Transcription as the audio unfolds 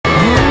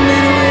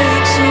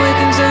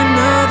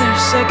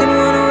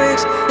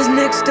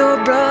next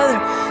door brother.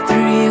 3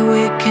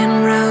 week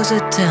can rouse a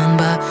town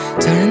by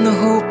turning the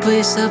whole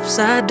place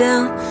upside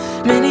down.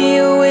 Many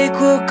a wake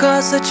will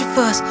cause such a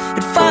fuss,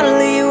 it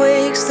finally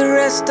wakes the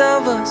rest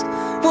of us.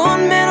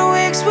 One man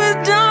awakes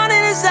with dawn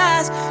in his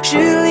eyes,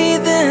 surely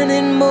then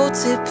it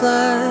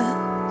multiplies.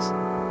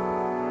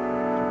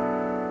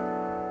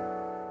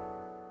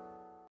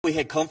 We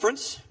had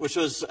conference, which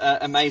was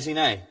amazing,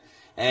 eh?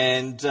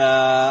 And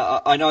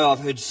I know I've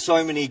heard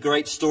so many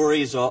great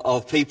stories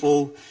of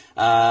people,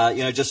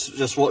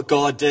 just what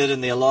God did in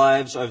their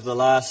lives over the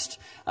last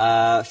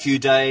few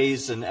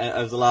days and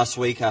over the last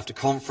week after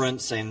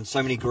conference, and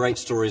so many great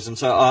stories. And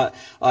so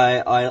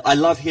I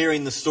love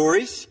hearing the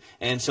stories.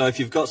 And so if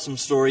you've got some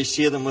stories,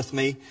 share them with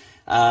me.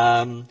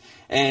 But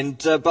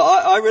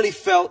I really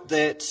felt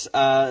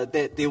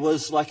that there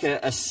was like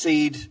a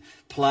seed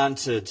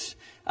planted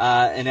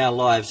in our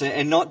lives,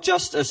 and not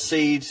just a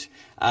seed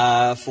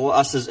for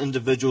us as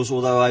individuals,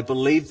 although I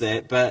believe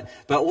that, but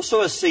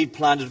also a seed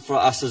planted for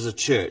us as a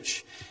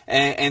church.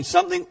 And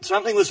something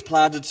was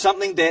planted,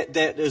 something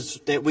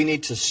that we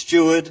need to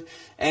steward,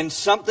 and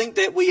something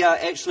that we are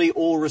actually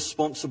all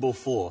responsible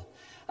for.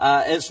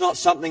 It's not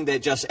something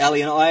that just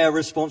Ali and I are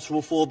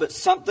responsible for, but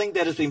something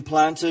that has been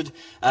planted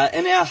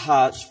in our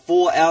hearts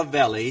for our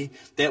valley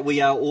that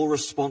we are all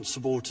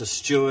responsible to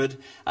steward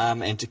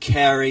and to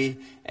carry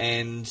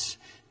and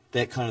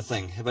that kind of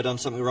thing. Have I done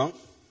something wrong?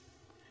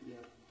 Yeah.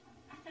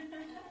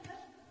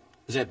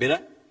 Is that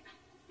better?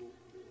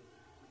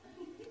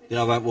 Then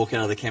I won't walk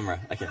out of the camera.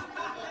 Okay.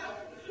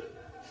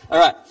 All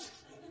right.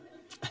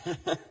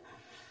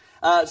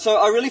 So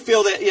I really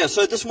feel that,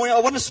 so this morning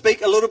I want to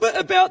speak a little bit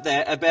about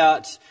that,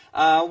 about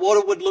what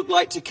it would look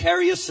like to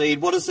carry a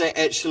seed. What does that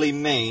actually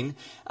mean?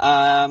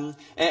 And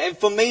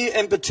for me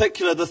in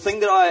particular, the thing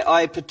that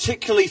I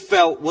particularly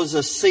felt was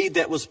a seed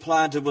that was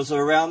planted was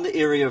around the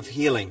area of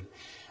healing.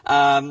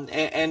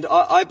 And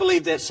I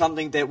believe that's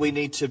something that we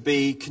need to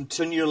be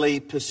continually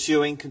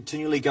pursuing,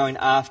 continually going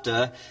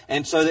after.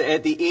 And so that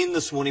at the end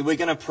this morning, we're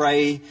going to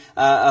pray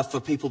for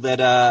people that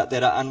are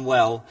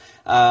unwell,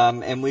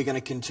 and we're going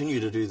to continue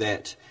to do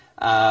that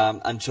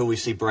until we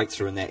see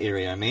breakthrough in that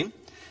area. Amen.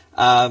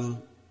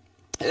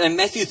 In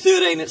Matthew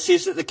 13, it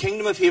says that the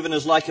kingdom of heaven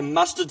is like a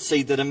mustard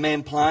seed that a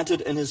man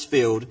planted in his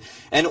field.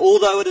 And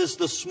although it is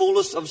the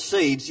smallest of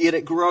seeds, yet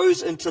it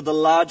grows into the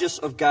largest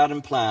of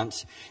garden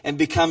plants and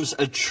becomes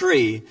a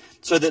tree,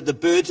 so that the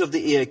birds of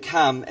the air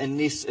come and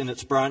nest in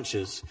its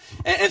branches.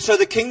 And so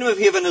the kingdom of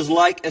heaven is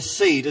like a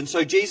seed. And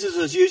so Jesus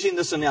is using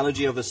this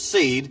analogy of a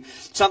seed,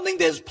 something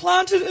that's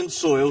planted in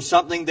soil,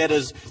 something that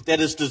is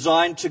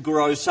designed to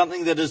grow,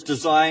 something that is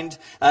designed,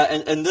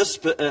 in this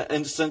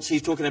instance,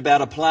 he's talking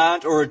about a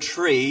plant or a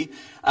tree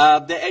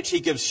that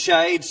actually gives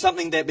shade,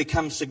 something that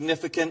becomes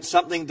significant,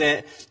 something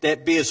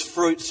that bears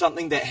fruit,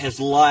 something that has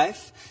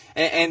life.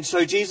 And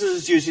so Jesus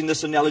is using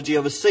this analogy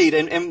of a seed.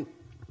 And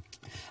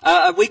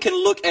we can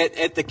look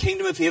at the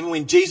kingdom of heaven.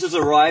 When Jesus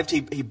arrived,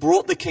 he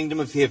brought the kingdom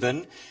of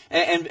heaven.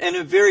 And in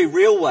a very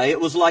real way,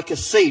 it was like a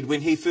seed. When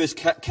he first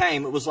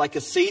came, it was like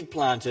a seed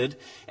planted.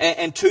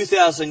 And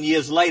 2,000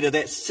 years later,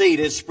 that seed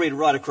has spread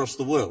right across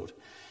the world.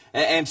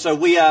 And so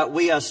we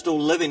are still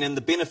living in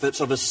the benefits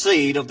of a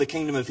seed of the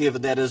kingdom of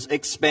heaven that is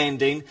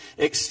expanding,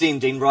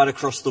 extending right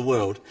across the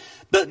world.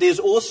 But there's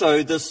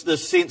also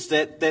this sense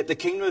that the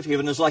kingdom of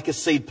heaven is like a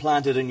seed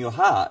planted in your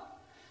heart.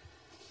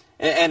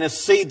 And a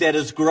seed that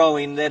is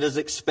growing, that is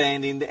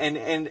expanding,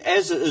 and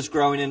as it is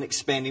growing and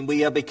expanding,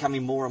 we are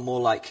becoming more and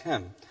more like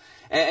Him.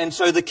 And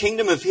so the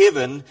kingdom of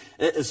heaven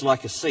is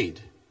like a seed.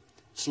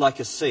 It's like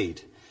a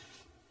seed.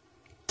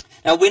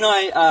 Now, when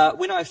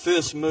I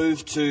first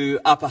moved to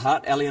Upper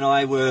Hutt, Ali and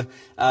I were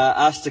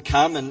asked to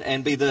come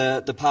and be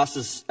the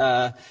pastors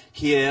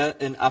here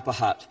in Upper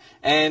Hutt.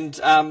 And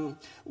so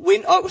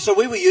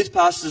we were youth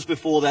pastors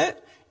before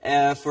that.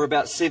 For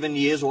about 7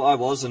 years, or I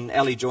was, and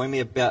Ali joined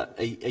me about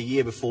a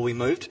year before we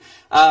moved.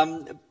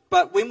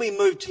 But when we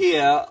moved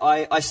here,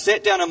 I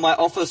sat down in my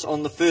office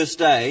on the first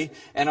day,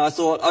 and I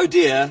thought, oh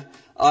dear,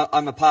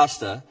 I'm a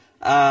pastor,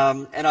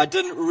 and I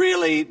didn't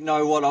really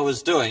know what I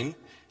was doing.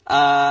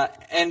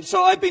 And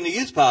so I'd been a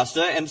youth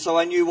pastor, and so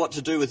I knew what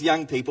to do with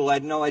young people. I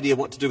had no idea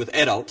what to do with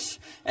adults.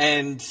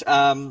 And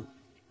I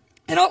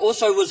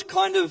also was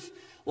kind of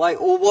like,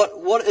 well,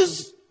 what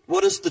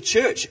is the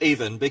church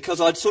even?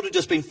 Because I'd sort of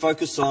just been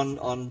focused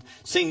on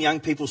seeing young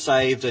people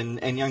saved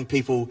and young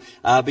people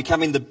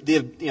becoming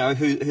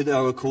who they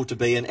were called to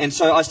be. And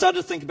so I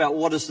started to think about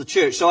what is the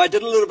church. So I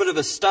did a little bit of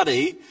a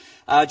study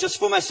just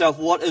for myself,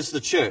 what is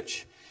the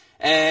church?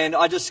 And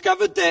I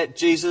discovered that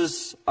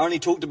Jesus only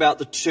talked about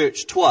the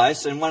church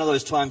twice, and one of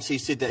those times he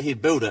said that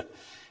he'd build it.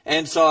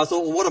 And so I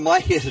thought, well, what am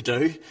I here to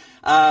do?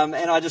 And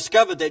I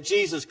discovered that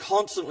Jesus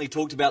constantly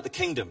talked about the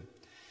kingdom.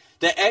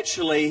 That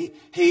actually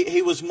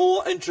he was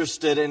more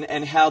interested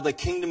in how the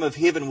kingdom of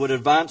heaven would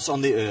advance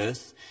on the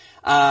earth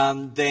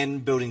than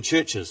building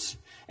churches.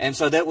 And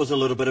so that was a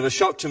little bit of a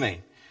shock to me,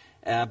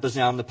 because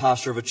now I'm the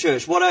pastor of a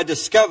church. What I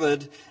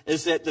discovered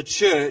is that the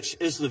church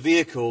is the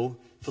vehicle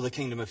for the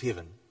kingdom of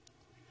heaven.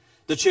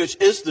 The church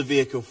is the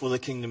vehicle for the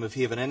kingdom of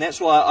heaven. And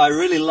that's why I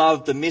really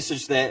love the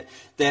message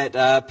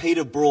that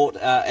Peter brought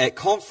at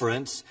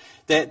conference,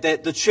 that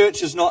the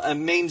church is not a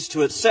means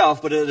to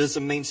itself, but it is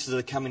a means to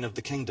the coming of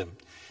the kingdom.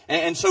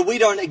 And so we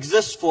don't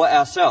exist for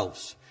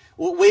ourselves.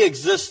 We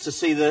exist to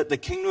see the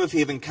kingdom of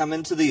heaven come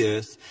into the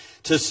earth,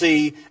 to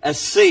see a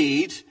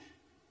seed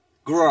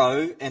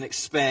grow and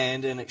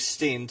expand and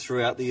extend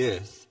throughout the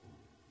earth.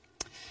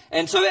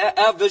 And so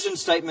our vision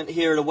statement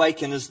here at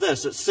Awaken is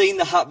this. It's seeing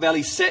the Hutt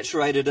Valley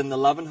saturated in the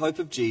love and hope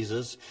of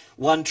Jesus,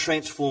 one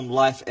transformed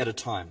life at a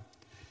time.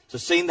 So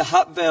seeing the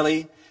Hutt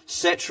Valley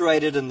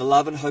saturated in the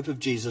love and hope of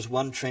Jesus,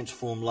 one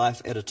transformed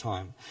life at a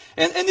time.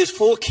 And there's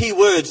 4 key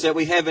words that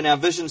we have in our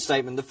vision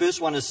statement. The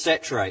first one is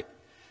saturate.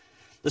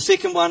 The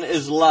second one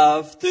is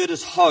love. Third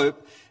is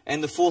hope.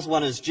 And the fourth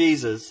one is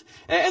Jesus.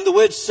 And the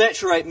word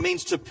saturate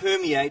means to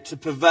permeate, to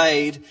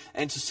pervade,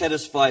 and to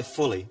satisfy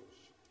fully.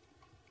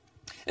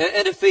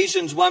 In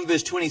Ephesians 1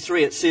 verse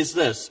 23 it says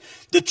this,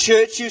 the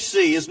church you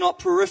see is not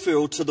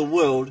peripheral to the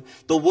world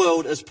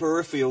is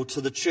peripheral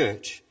to the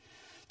church.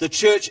 The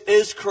church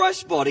is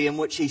Christ's body in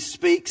which he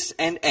speaks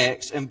and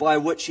acts and by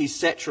which he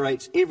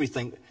saturates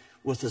everything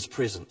with his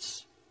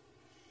presence.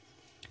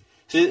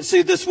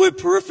 See, this word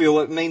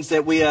peripheral, it means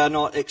that we are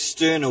not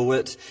external.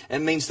 It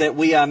means that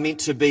we are meant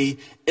to be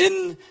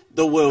in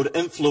the world,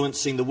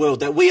 influencing the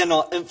world. That we are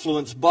not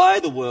influenced by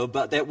the world,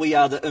 but that we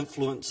are the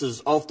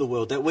influencers of the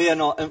world. That we are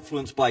not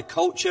influenced by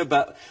culture,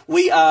 but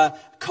we are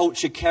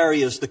culture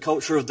carriers, the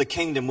culture of the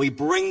kingdom. We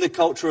bring the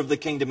culture of the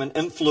kingdom and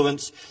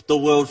influence the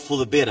world for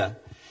the better.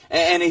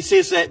 And he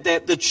says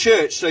that the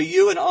church, so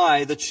you and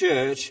I, the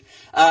church,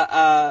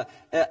 are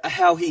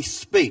how he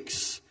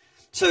speaks.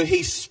 So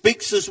he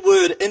speaks his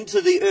word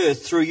into the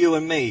earth through you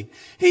and me.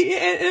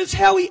 It's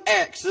how he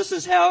acts. This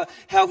is how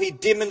he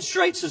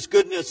demonstrates his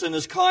goodness and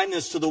his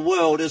kindness to the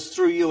world is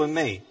through you and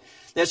me.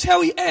 That's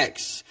how he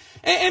acts.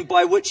 And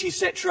by which he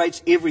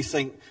saturates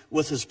everything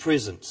with his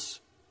presence.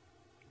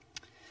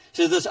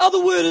 So this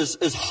other word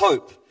is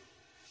hope.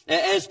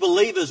 As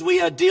believers,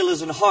 we are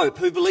dealers in hope.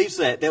 Who believes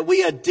that? That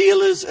we are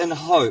dealers in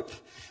hope.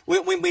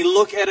 When we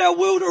look at our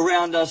world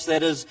around us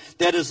that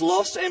is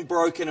lost and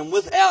broken and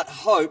without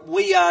hope,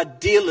 we are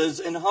dealers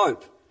in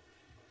hope.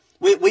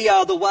 We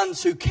are the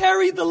ones who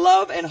carry the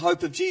love and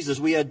hope of Jesus.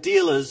 We are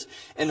dealers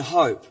in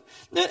hope.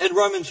 In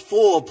Romans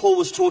 4, Paul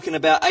was talking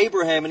about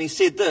Abraham and he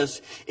said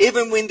this,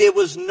 even when there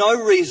was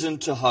no reason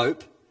to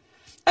hope,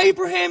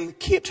 Abraham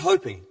kept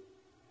hoping.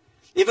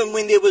 Even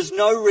when there was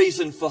no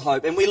reason for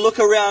hope. And we look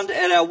around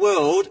at our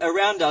world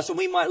around us and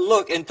we might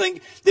look and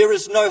think there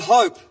is no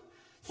hope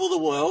for the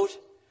world.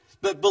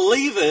 But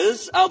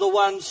believers are the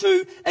ones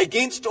who,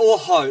 against all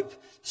hope,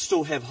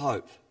 still have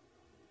hope.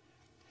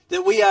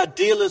 That we are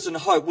dealers in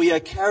hope. We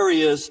are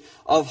carriers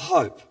of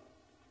hope.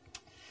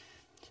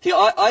 See,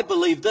 I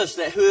believe this,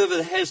 that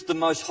whoever has the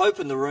most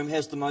hope in the room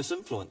has the most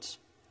influence.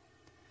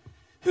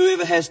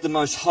 Whoever has the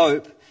most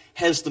hope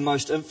has the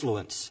most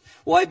influence.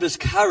 Why? Because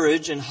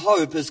courage and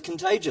hope is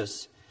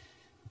contagious.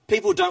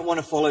 People don't want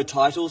to follow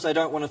titles. They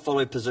don't want to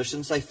follow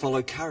positions. They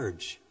follow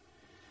courage.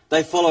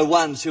 They follow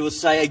ones who will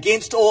say,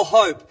 against all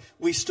hope,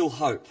 we still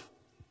hope.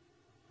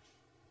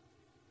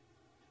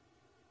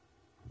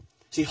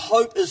 See,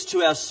 hope is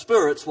to our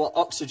spirits what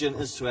oxygen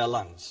is to our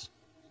lungs.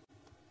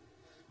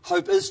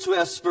 Hope is to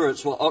our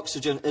spirits what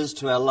oxygen is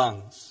to our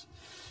lungs.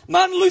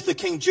 Martin Luther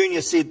King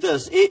Jr. said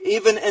this,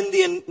 even in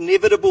the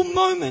inevitable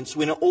moments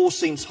when it all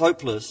seems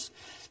hopeless,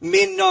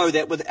 men know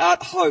that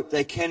without hope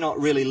they cannot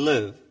really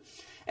live.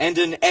 And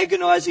in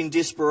agonizing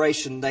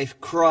desperation, they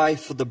cry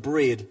for the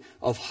bread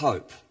of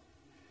hope.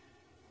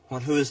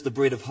 And who is the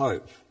bread of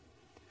hope?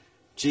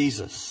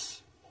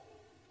 Jesus.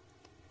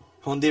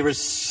 And there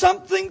is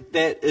something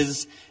that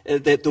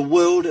the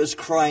world is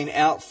crying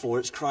out for.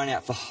 It's crying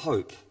out for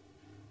hope.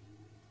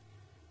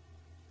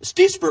 It's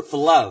desperate for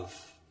love.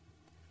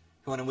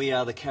 And we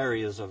are the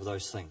carriers of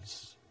those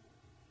things.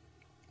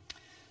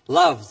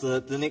 Love,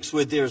 the next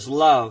word there is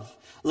love.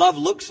 Love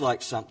looks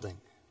like something.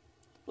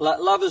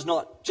 Love is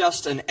not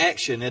just an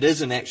action. It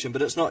is an action,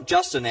 but it's not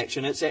just an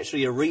action. It's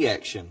actually a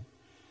reaction.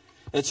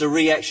 It's a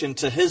reaction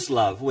to his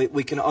love.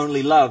 We can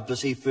only love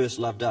because he first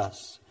loved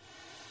us.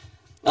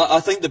 I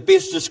think the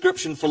best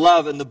description for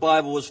love in the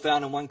Bible was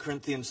found in 1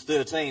 Corinthians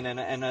 13.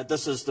 And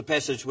this is the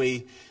passage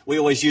we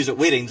always use at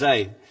weddings,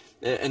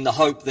 in the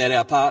hope that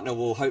our partner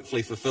will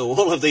hopefully fulfill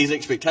all of these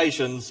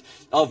expectations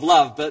of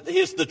love. But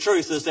here's the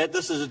truth, is that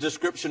this is a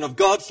description of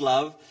God's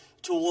love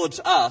towards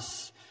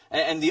us.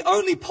 And the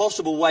only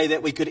possible way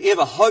that we could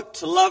ever hope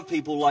to love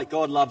people like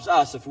God loves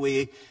us if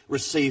we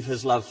receive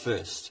his love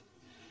first.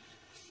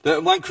 But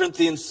in 1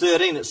 Corinthians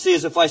 13 it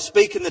says, if I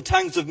speak in the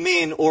tongues of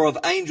men or of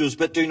angels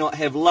but do not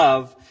have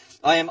love,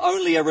 I am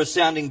only a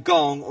resounding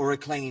gong or a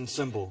clanging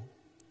cymbal.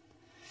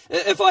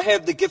 If I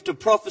have the gift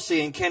of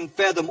prophecy and can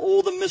fathom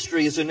all the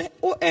mysteries and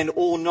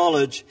all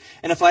knowledge,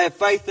 and if I have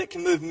faith that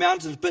can move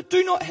mountains but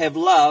do not have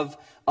love,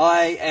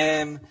 I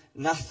am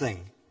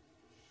nothing.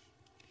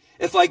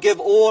 If I give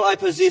all I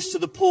possess to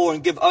the poor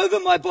and give over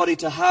my body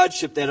to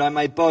hardship that I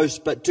may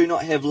boast but do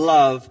not have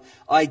love,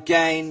 I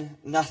gain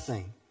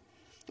nothing.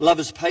 Love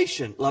is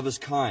patient. Love is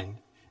kind.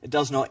 It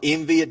does not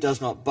envy. It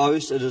does not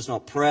boast. It is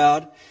not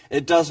proud.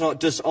 It does not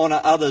dishonor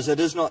others.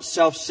 It is not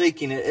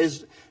self-seeking. It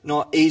is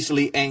not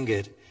easily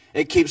angered.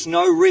 It keeps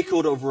no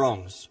record of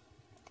wrongs.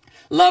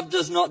 Love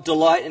does not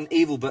delight in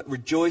evil, but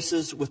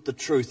rejoices with the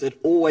truth. It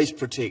always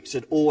protects.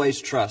 It always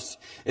trusts.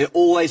 It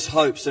always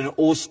hopes, and it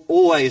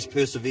always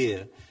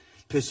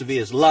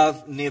perseveres.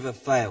 Love never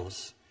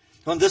fails.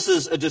 And this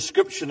is a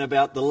description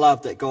about the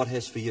love that God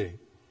has for you.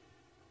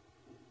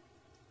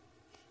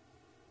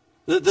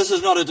 This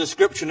is not a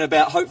description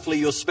about hopefully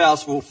your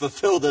spouse will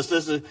fulfill this.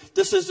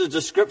 This is a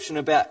description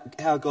about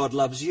how God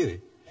loves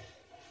you.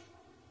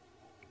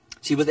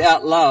 See,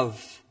 without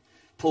love,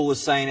 Paul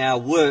was saying our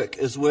work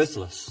is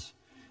worthless.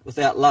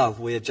 Without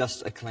love, we are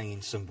just a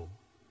clinging symbol.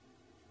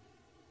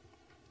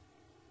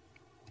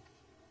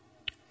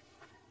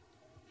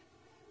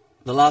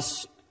 The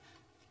last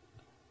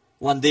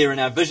one there in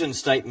our vision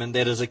statement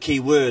that is a key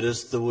word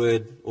is the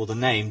word or the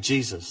name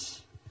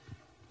Jesus,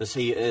 as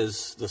He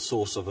is the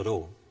source of it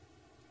all.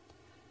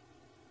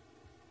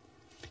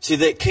 See,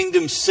 that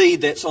kingdom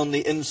seed that's on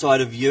the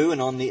inside of you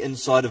and on the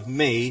inside of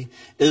me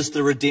is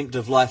the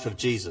redemptive life of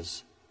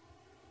Jesus.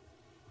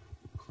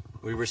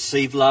 We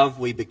receive love,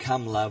 we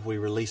become love, we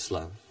release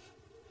love.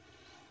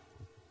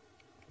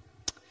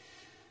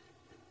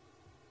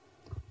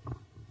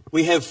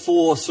 We have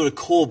 4 sort of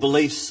core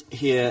beliefs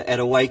here at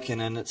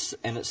Awaken, and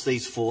it's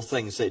these 4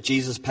 things: that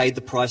Jesus paid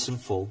the price in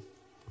full,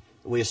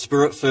 that we are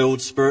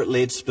Spirit-filled,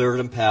 Spirit-led,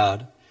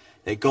 Spirit-empowered,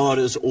 that God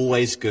is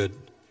always good,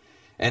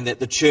 and that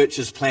the church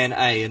is plan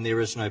A and there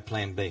is no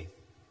plan B.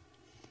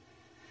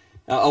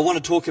 Now, I want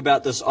to talk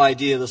about this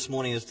idea this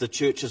morning as the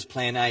church is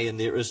plan A and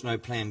there is no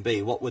plan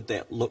B. What would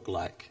that look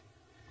like?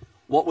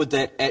 What would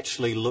that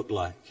actually look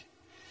like?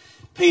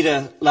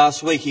 Peter,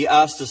 last week, he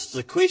asked us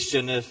the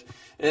question,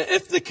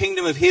 if the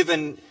kingdom of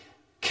heaven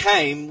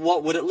came,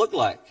 what would it look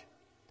like?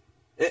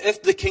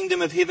 If the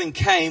kingdom of heaven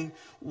came,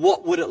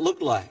 what would it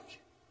look like?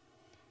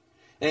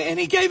 And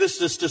he gave us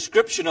this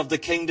description of the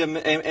kingdom,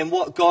 and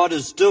what God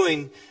is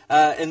doing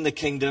in the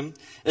kingdom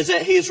is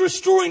that He is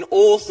restoring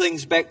all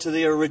things back to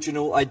their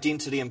original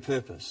identity and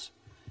purpose.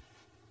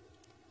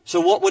 So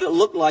what would it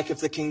look like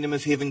if the kingdom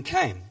of heaven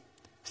came?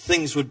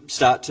 Things would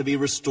start to be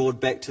restored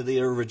back to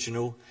their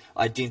original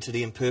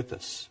identity and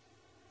purpose.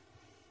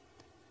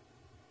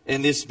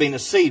 And there's been a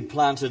seed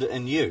planted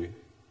in you.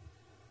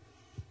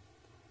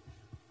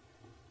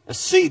 A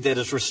seed that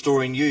is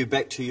restoring you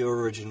back to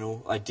your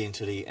original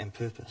identity and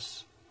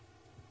purpose.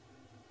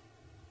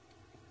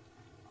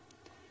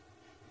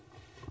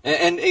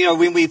 And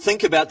when we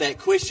think about that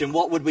question,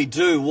 what would we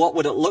do? What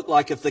would it look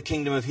like if the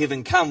kingdom of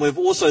heaven come? We've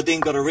also then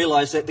got to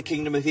realize that the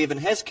kingdom of heaven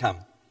has come.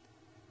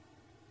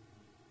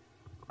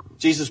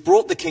 Jesus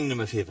brought the kingdom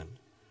of heaven.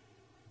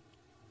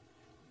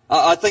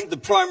 I think the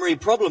primary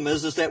problem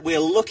is that we're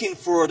looking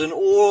for it in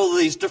all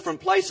these different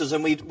places,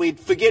 and we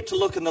forget to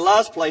look in the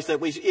last place that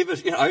we ever,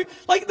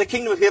 like the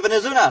kingdom of heaven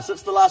is in us.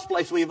 It's the last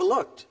place we ever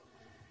looked.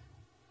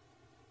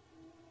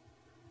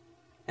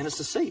 And it's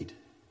a seed.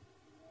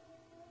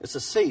 It's a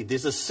seed.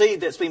 There's a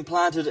seed that's been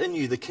planted in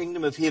you. The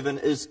kingdom of heaven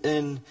is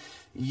in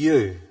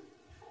you.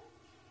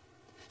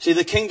 See,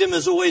 the kingdom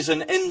is always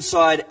an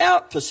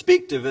inside-out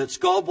perspective. It's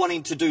God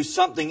wanting to do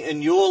something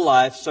in your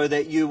life so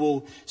that you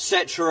will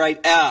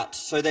saturate out,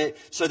 so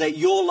that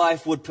your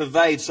life would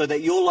pervade, so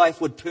that your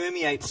life would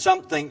permeate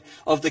something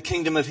of the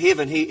kingdom of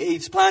heaven.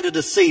 He's planted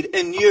a seed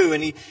in you,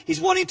 and He's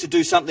wanting to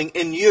do something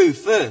in you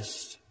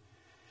first.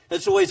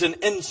 It's always an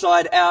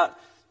inside-out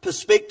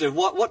perspective.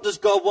 What does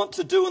God want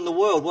to do in the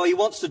world? Well, He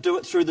wants to do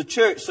it through the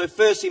church. So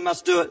first He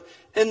must do it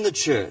in the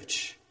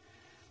church.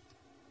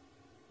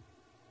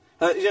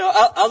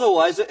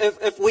 Otherwise,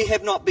 if we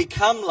have not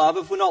become love,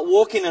 if we're not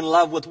walking in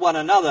love with one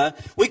another,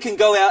 we can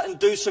go out and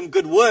do some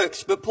good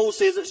works, but Paul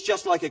says it's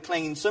just like a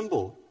clinging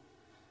cymbal.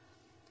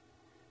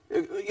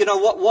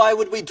 Why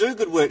would we do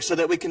good works? So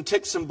that we can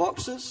tick some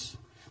boxes?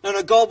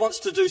 No, God wants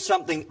to do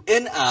something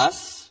in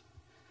us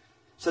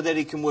so that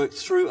He can work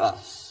through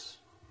us.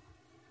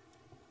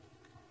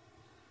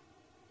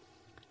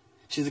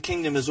 See, the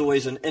kingdom is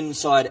always an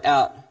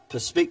inside-out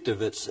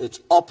perspective. It's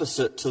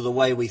opposite to the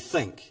way we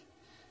think.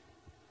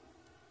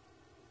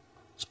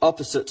 It's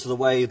opposite to the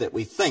way that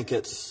we think.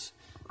 It's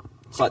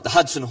like the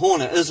Hudson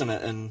Hornet, isn't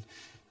it? In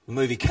the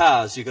movie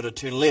Cars, you've got to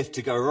turn left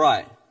to go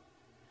right.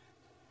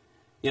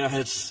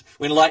 It's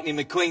when Lightning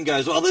McQueen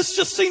goes, well, this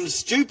just seems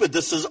stupid.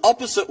 This is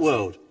opposite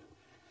world.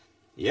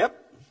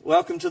 Yep.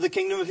 Welcome to the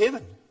kingdom of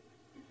heaven.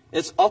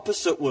 It's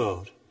opposite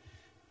world.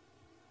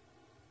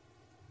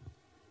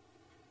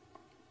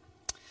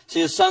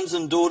 See, as sons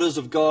and daughters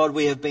of God,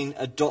 we have been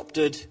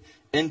adopted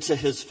into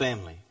His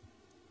family.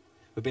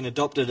 We've been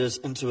adopted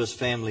into His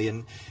family.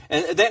 And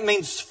that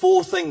means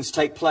 4 things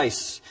take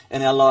place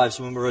in our lives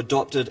when we're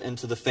adopted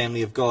into the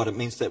family of God. It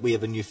means that we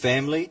have a new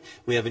family,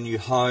 we have a new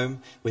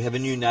home, we have a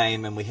new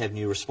name, and we have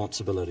new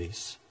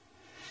responsibilities.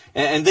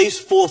 And these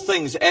 4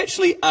 things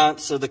actually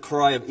answer the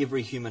cry of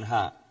every human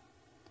heart.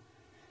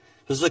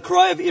 Because the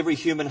cry of every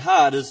human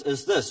heart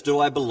is this: do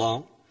I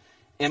belong?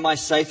 Am I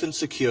safe and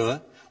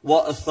secure?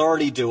 What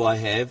authority do I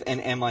have,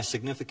 and am I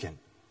significant?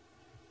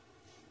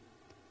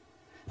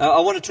 Now, I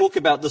want to talk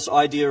about this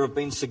idea of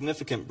being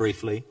significant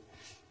briefly,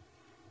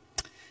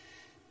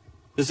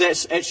 because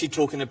that's actually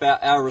talking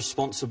about our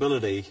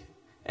responsibility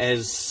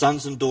as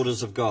sons and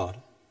daughters of God.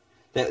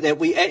 That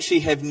we actually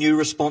have new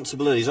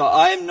responsibilities.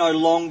 I am no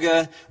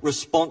longer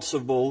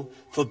responsible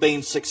for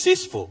being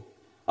successful.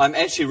 I'm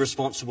actually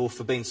responsible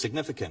for being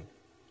significant.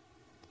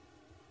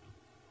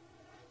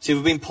 See,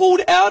 we've been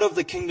pulled out of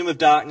the kingdom of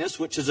darkness,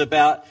 which is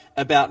about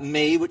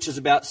me, which is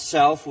about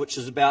self, which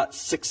is about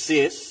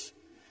success.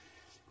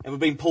 And we've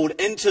been pulled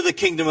into the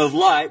kingdom of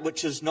light,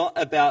 which is not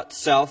about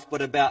self,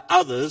 but about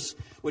others,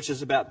 which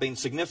is about being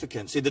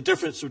significant. See, the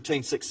difference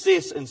between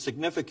success and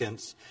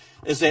significance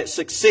is that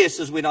success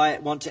is when I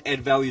want to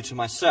add value to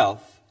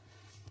myself.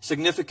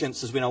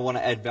 Significance is when I want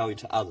to add value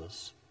to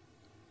others.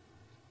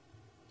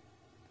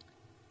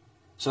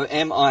 So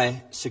am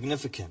I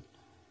significant?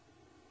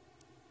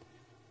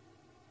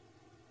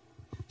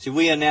 See,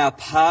 we are now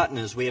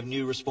partners. We have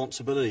new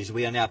responsibilities.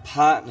 We are now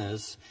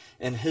partners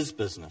in His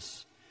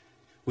business.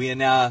 We are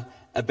now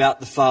about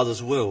the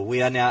Father's will.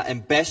 We are now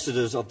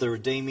ambassadors of the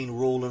redeeming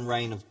rule and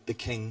reign of the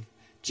King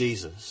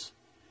Jesus.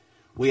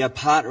 We are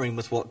partnering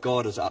with what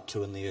God is up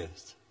to in the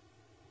earth.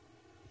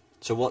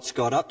 So what's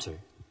God up to?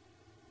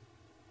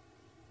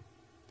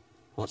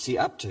 What's He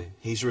up to?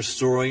 He's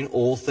restoring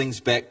all things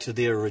back to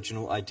their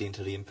original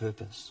identity and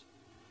purpose.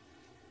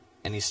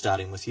 And He's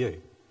starting with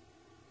you.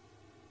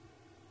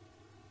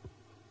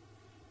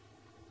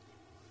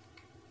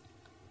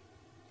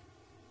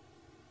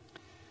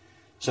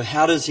 So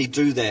how does He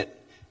do that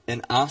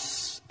in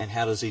us, and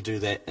how does He do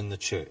that in the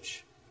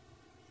church?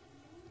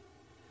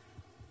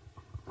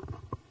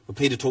 Well,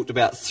 Peter talked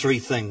about three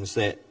things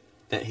that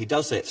He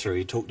does that through.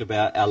 He talked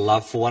about our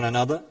love for one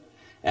another,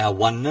 our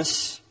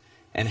oneness,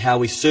 and how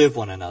we serve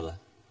one another.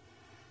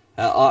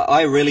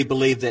 I really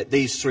believe that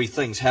these three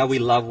things, how we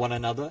love one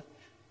another,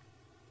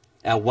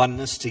 our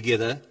oneness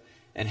together,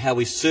 and how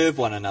we serve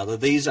one another,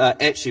 these are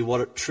actually what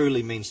it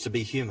truly means to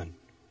be human.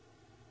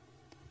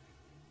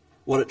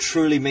 What it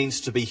truly means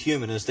to be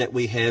human is that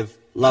we have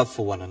love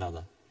for one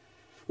another.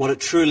 What it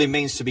truly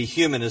means to be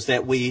human is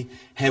that we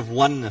have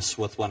oneness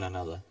with one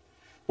another.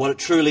 What it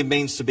truly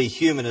means to be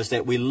human is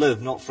that we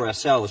live not for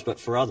ourselves but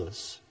for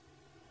others.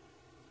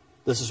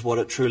 This is what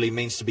it truly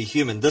means to be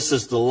human. This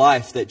is the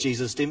life that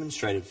Jesus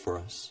demonstrated for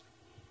us.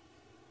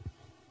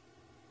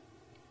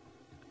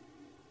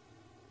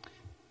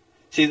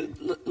 See,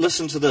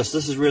 listen to this.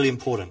 This is really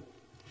important.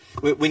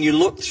 When you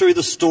look through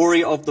the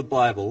story of the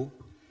Bible,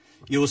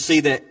 you will see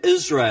that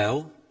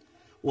Israel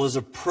was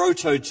a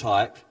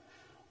prototype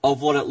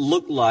of what it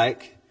looked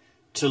like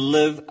to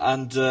live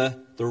under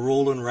the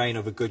rule and reign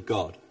of a good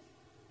God.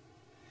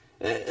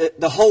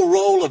 The whole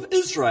role of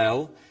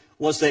Israel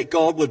was that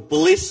God would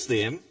bless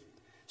them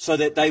so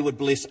that they would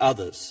bless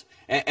others,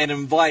 and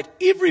invite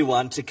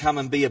everyone to come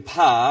and be a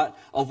part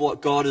of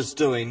what God is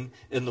doing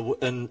in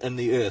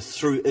the earth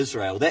through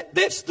Israel.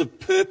 That's the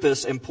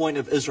purpose and point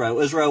of Israel.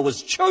 Israel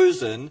was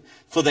chosen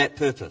for that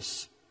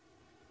purpose.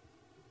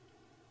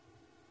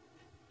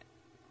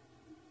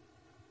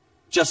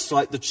 Just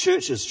like the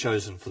church is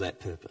chosen for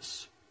that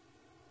purpose.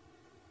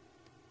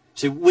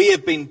 See, we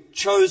have been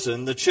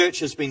chosen, the church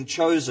has been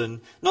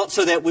chosen, not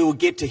so that we will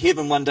get to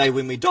heaven one day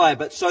when we die,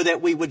 but so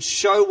that we would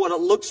show what it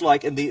looks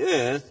like in the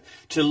earth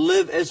to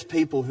live as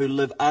people who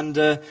live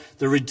under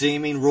the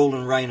redeeming rule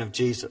and reign of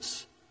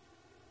Jesus.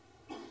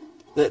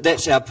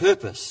 That's our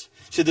purpose.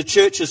 So the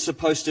church is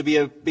supposed to be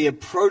a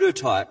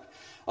prototype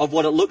of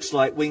what it looks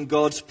like when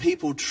God's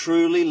people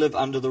truly live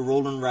under the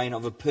rule and reign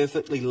of a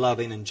perfectly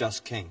loving and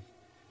just King.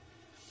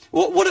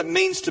 What it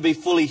means to be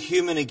fully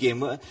human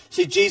again.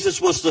 See,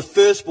 Jesus was the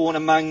firstborn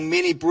among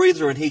many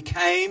brethren. He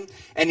came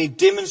and He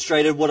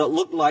demonstrated what it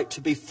looked like to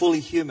be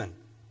fully human.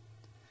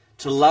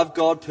 To love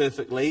God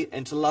perfectly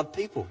and to love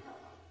people.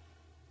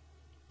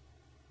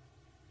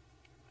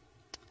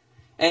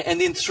 And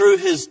then through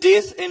His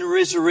death and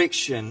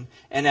resurrection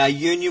and our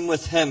union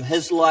with Him,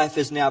 His life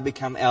has now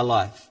become our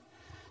life.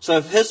 So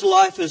if His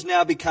life has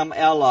now become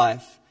our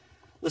life,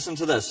 listen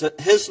to this.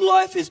 His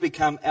life has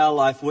become our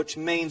life, which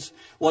means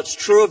what's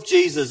true of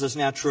Jesus is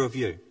now true of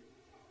you.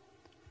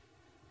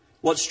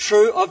 What's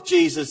true of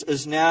Jesus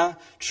is now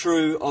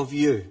true of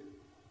you.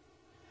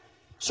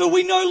 So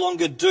we no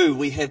longer do,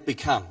 we have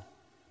become.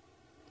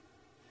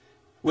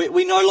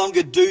 We no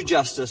longer do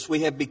justice,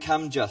 we have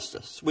become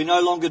justice. We no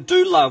longer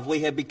do love,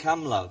 we have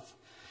become love.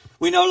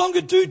 We no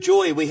longer do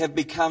joy, we have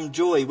become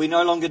joy. We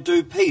no longer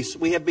do peace,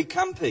 we have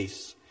become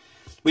peace.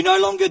 We no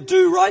longer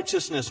do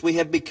righteousness, we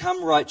have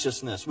become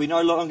righteousness. We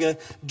no longer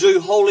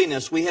do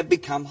holiness, we have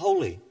become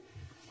holy.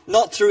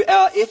 Not through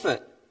our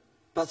effort,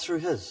 but through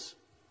His.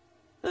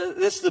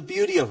 That's the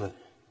beauty of it.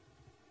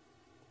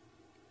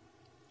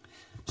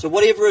 So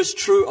whatever is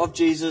true of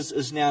Jesus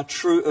is now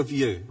true of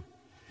you.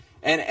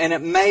 And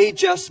it may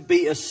just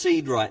be a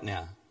seed right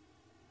now.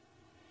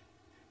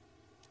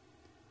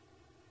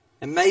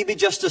 It may be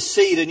just a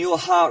seed in your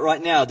heart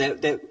right now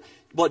that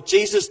what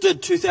Jesus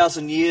did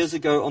 2,000 years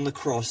ago on the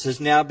cross has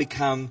now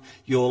become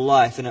your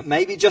life. And it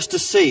may be just a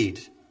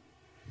seed.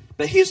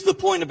 But here's the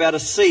point about a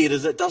seed,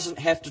 is it doesn't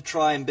have to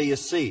try and be a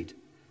seed.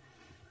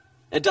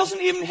 It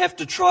doesn't even have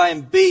to try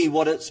and be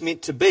what it's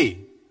meant to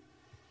be.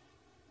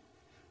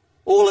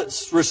 All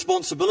its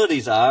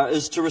responsibilities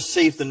is to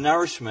receive the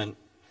nourishment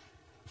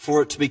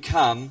for it to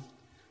become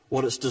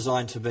what it's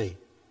designed to be.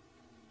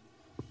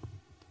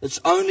 Its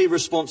only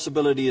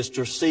responsibility is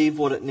to receive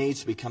what it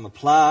needs to become a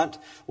plant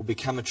or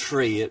become a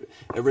tree. It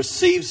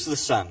receives the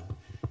sun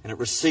and it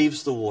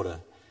receives the water.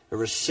 It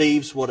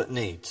receives what it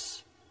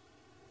needs.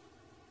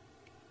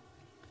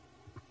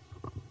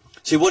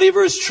 See,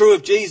 whatever is true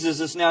of Jesus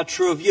is now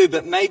true of you,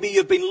 but maybe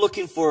you've been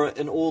looking for it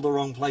in all the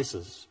wrong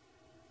places.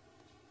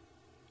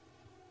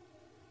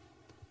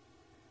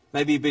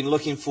 Maybe you've been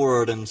looking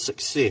for it in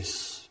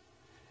success.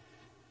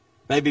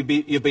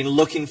 Maybe you've been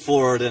looking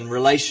for it in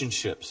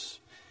relationships.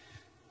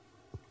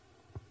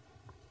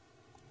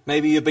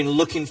 Maybe you've been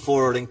looking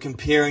for it in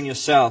comparing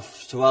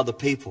yourself to other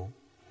people.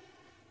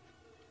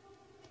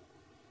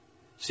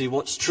 See,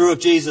 what's true of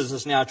Jesus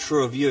is now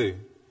true of you.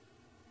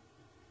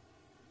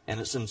 And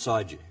it's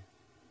inside you.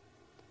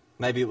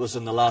 Maybe it was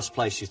in the last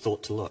place you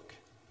thought to look.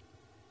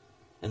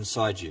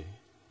 Inside you.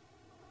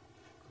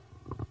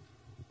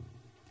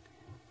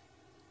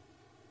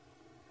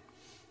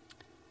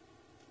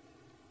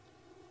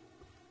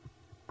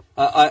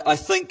 I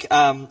think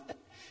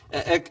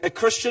a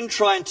Christian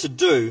trying to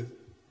do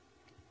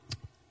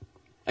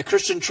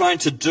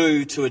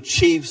to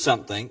achieve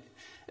something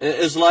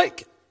is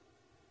like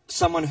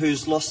someone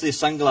who's lost their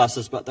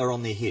sunglasses but they're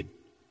on their head.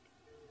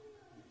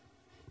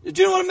 Do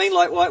you know what I mean?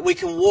 Like we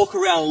can walk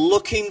around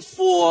looking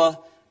for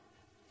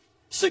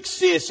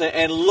success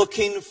and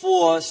looking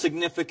for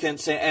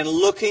significance and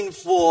looking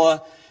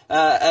for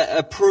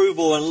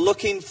approval and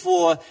looking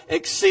for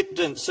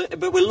acceptance.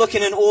 But we're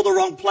looking in all the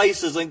wrong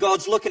places, and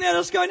God's looking at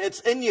us going, it's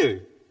in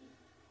you.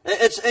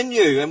 It's in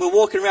you. And we're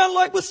walking around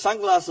like with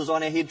sunglasses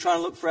on our head trying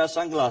to look for our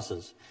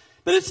sunglasses.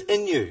 But it's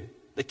in you.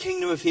 The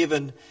kingdom of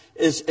heaven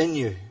is in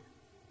you.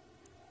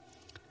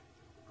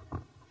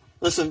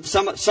 Listen,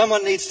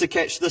 someone needs to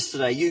catch this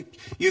today.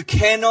 You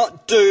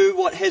cannot do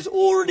what has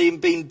already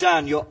been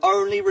done. Your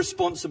only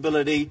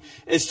responsibility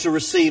is to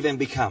receive and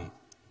become.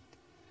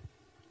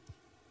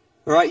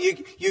 All right?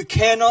 You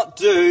cannot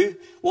do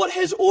what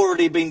has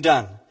already been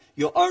done.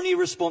 Your only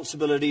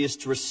responsibility is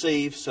to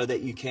receive so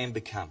that you can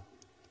become.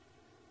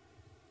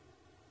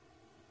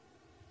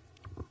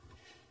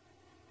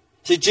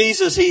 See,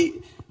 Jesus,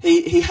 he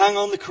hung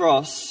on the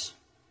cross.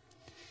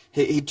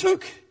 He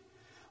took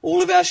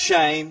all of our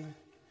shame,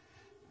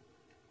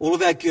 all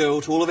of our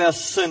guilt, all of our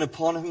sin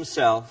upon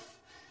himself,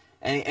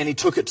 and he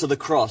took it to the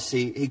cross.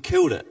 He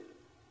killed it.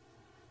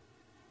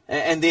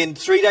 And then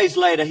 3 days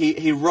later,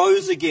 he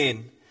rose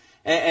again.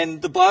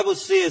 And the Bible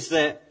says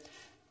that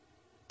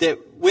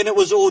when it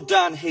was all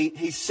done,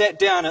 he sat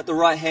down at the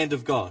right hand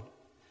of God.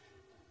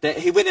 That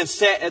he went and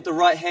sat at the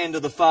right hand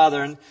of the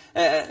Father.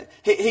 And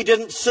he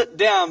didn't sit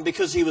down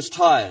because he was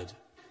tired.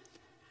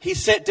 He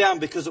sat down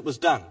because it was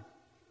done.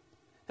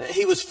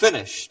 He was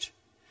finished.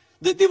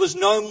 That there was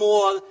no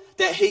more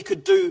that he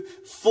could do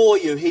for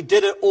you. He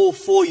did it all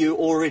for you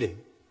already.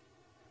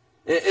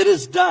 It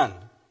is done.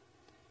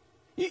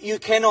 You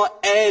cannot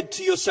add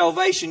to your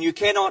salvation. You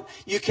cannot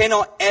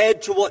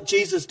add to what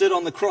Jesus did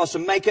on the cross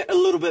and make it a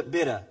little bit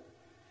better.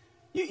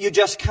 You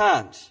just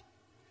can't.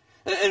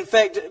 In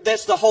fact,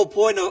 that's the whole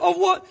point of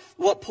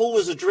what Paul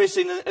was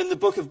addressing in the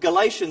book of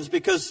Galatians,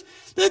 because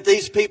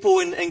these people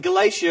in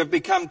Galatia have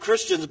become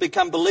Christians,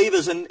 become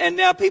believers, and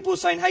now people are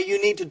saying, hey,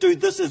 you need to do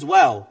this as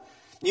well.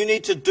 You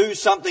need to do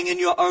something in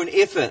your own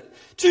effort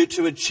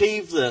to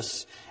achieve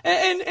this.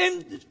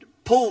 And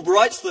Paul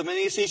writes them and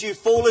he says, you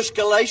foolish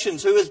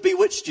Galatians, who has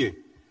bewitched you?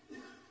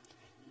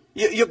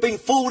 You've been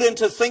fooled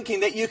into thinking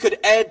that you could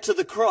add to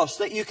the cross,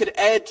 that you could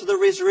add to the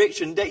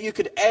resurrection, that you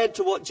could add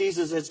to what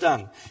Jesus has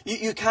done.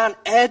 You can't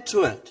add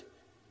to it.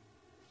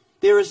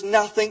 There is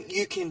nothing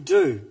you can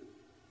do.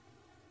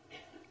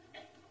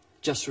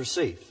 Just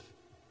receive.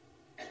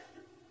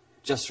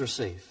 Just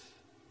receive.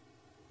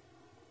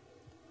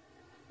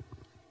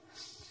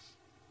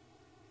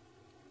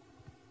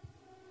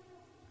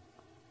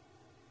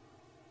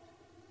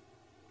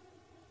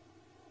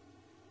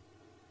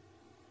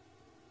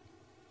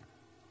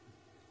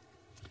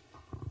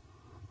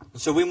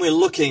 So when we're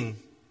looking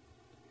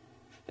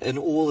in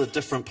all the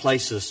different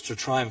places to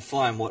try and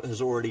find what has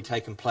already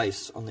taken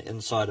place on the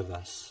inside of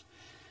us,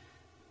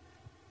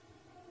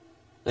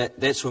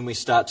 that's when we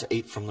start to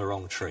eat from the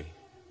wrong tree.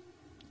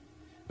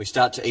 We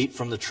start to eat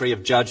from the tree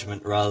of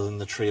judgment rather than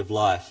the tree of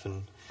life.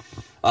 And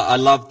I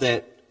love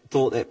that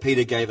thought that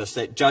Peter gave us,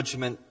 that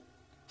judgment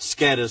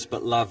scatters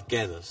but love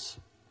gathers.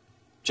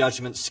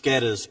 Judgment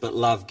scatters but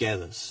love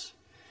gathers.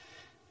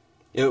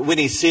 When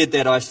he said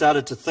that, I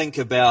started to think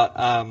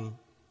about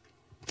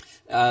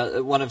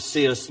one of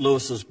C.S.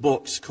 Lewis's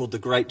books called The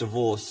Great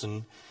Divorce.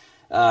 And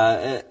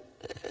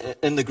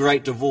in The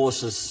Great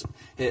Divorce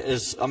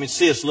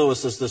C.S.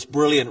 Lewis is this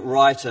brilliant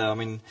writer,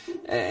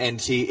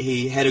 and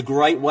he had a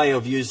great way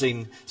of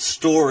using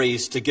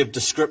stories to give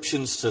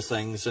descriptions to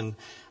things, and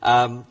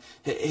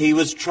he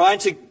was trying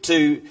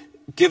to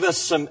give us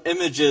some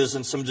images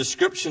and some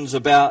descriptions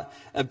about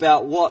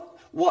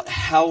what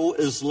hell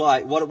is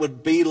like, what it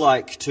would be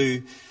like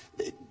to,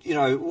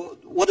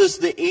 what is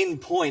the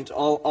end point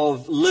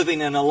of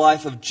living in a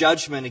life of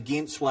judgment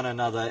against one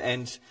another.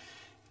 And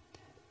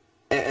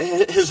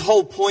his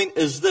whole point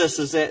is this,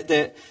 is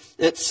that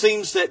it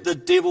seems that the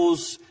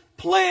devil's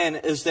plan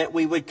is that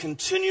we would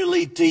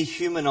continually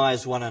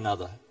dehumanize one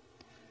another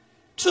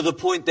to the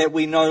point that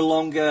we no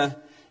longer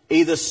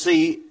either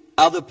see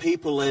other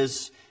people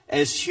as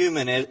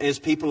human, as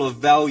people of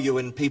value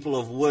and people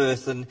of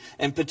worth, and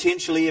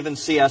potentially even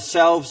see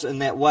ourselves in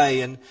that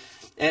way. And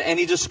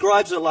he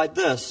describes it like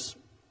this.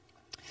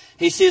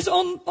 He says,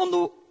 on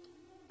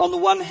the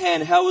one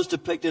hand, hell is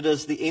depicted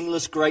as the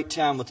endless great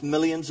town with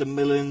millions and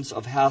millions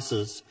of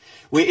houses,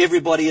 where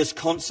everybody is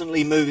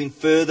constantly moving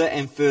further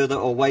and further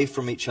away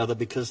from each other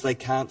because they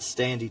can't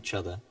stand each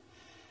other.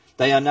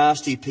 They are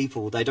nasty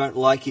people, they don't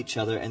like each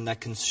other, and they're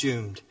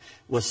consumed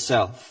with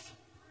self.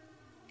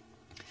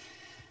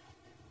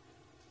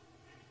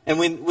 And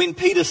when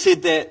Peter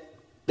said that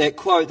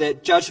quote,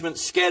 that judgment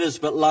scatters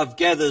but love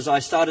gathers, I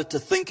started to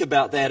think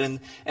about that and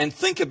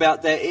think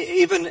about that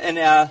even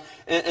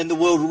in the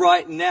world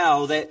right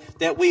now,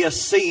 that we are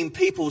seeing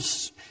people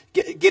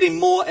getting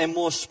more and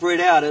more spread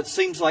out. It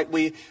seems like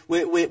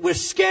we're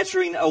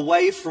scattering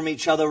away from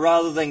each other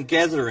rather than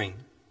gathering.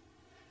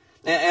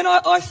 And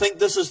I think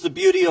this is the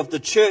beauty of the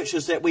church,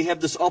 is that we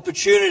have this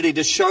opportunity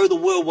to show the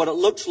world what it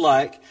looks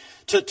like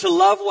to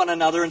love one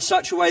another in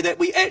such a way that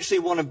we actually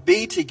want to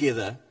be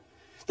together,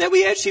 that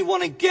we actually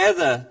want to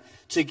gather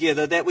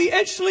together, that we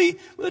actually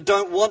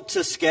don't want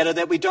to scatter,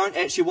 that we don't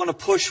actually want to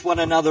push one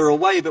another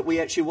away, but we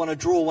actually want to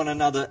draw one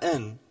another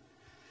in.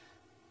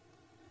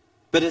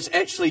 But it's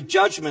actually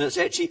judgment, it's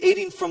actually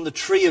eating from the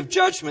tree of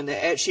judgment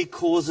that actually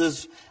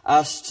causes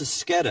us to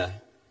scatter.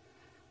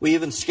 We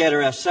even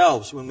scatter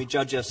ourselves when we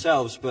judge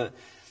ourselves, but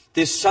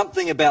there's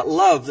something about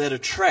love that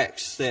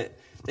attracts, that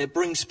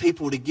brings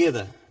people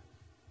together.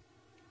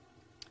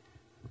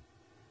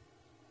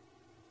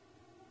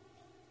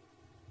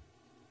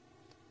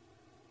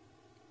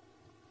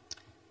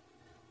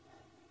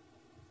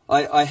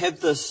 I have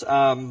this,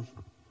 I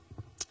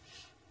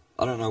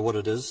don't know what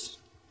it is,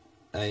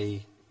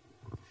 I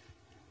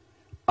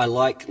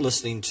like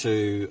listening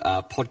to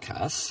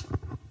podcasts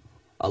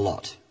a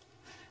lot.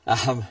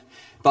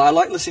 But I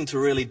like listening to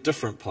really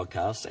different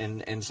podcasts,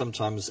 and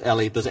sometimes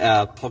Ellie, but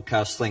our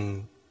podcast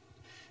thing,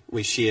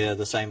 we share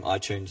the same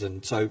iTunes,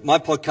 and so my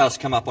podcasts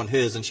come up on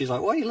hers, and she's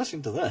like, why are you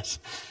listening to this?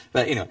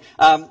 But anyway,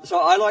 so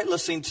I like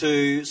listening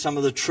to some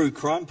of the true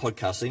crime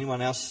podcasts.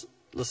 Anyone else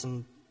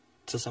listen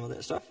to some of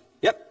that stuff?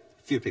 Yep.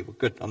 Few people.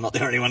 Good. I'm not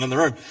the only one in the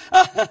room.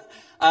 But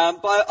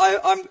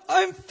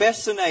I'm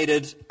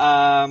fascinated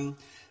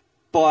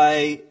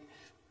by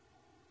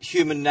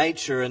human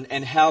nature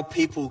and how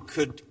people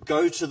could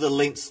go to the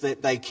lengths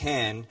that they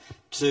can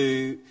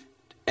to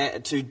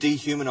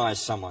dehumanize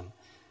someone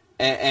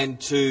and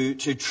to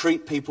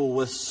treat people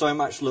with so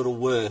much little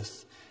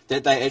worth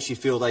that they actually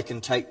feel they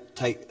can take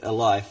a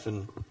life.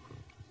 And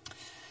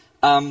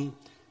I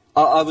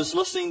was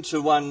listening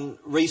to one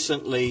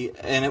recently,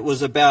 and it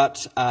was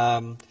about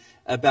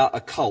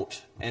a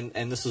cult,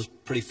 and this is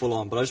pretty full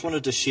on, but I just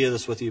wanted to share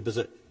this with you because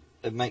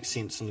it makes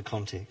sense in the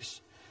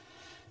context.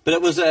 But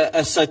it was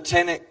a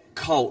satanic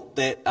cult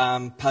that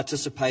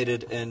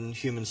participated in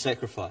human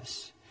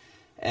sacrifice,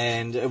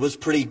 and it was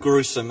pretty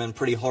gruesome and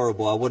pretty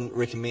horrible. I wouldn't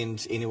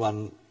recommend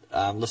anyone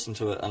listen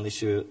to it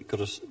unless you've got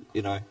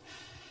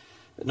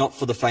not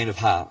for the faint of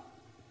heart.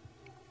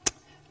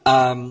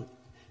 But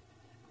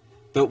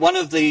one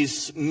of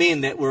these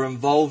men that were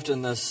involved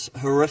in this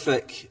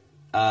horrific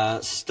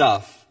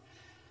stuff,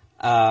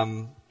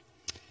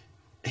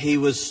 he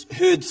was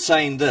heard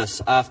saying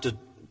this after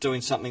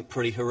doing something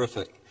pretty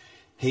horrific.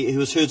 He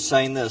was heard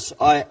saying this,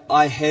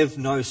 I have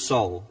no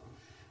soul.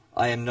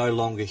 I am no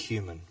longer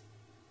human.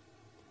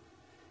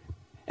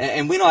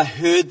 And when I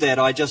heard that,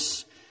 I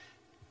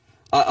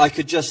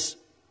could just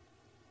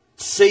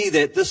see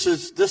that this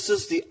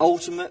is the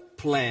ultimate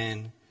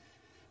plan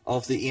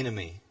of the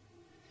enemy,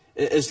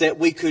 is that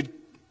we could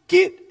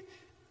get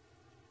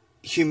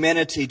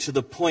humanity to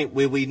the point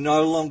where we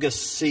no longer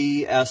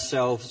see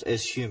ourselves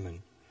as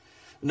human,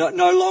 no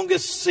longer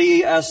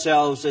see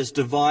ourselves as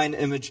divine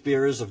image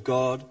bearers of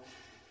God.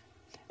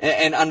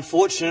 And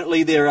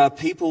unfortunately, there are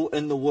people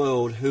in the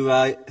world who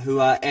are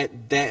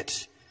at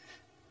that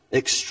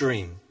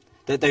extreme,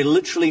 that they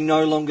literally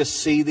no longer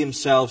see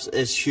themselves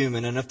as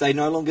human. And if they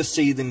no longer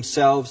see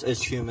themselves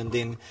as human,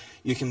 then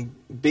you can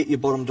bet your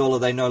bottom dollar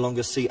they no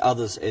longer see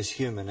others as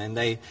human. And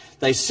they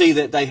see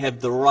that they have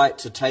the right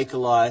to take a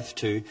life,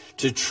 to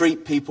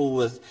treat people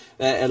with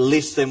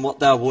less than what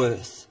they're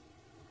worth.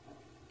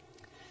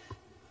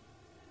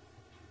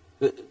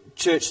 But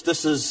church,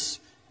 this is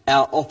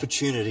our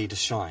opportunity to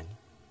shine.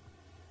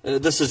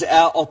 This is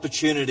our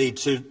opportunity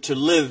to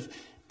live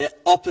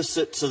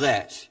opposite to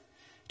that.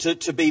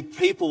 To be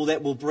people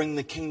that will bring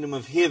the kingdom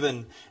of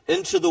heaven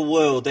into the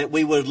world, that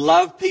we would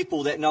love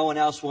people that no one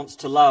else wants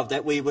to love,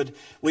 that we would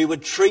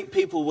treat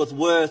people with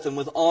worth and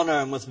with honor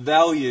and with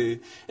value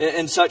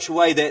in such a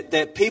way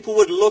that people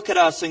would look at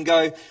us and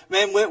go,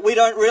 man, we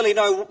don't really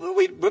know,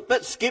 we're a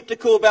bit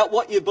skeptical about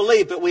what you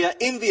believe, but we are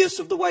envious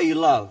of the way you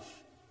love.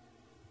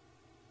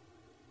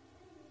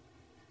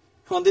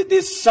 Come on,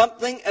 there's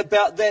something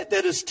about that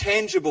is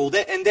tangible,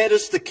 and that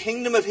is the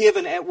kingdom of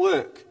heaven at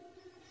work.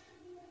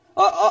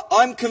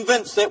 I'm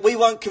convinced that we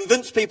won't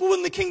convince people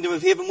in the kingdom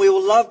of heaven. We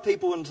will love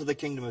people into the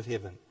kingdom of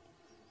heaven.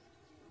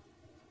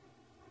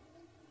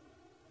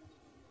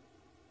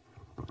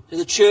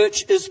 The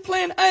church is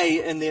plan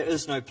A and there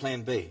is no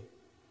plan B.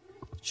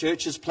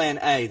 Church is plan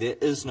A, there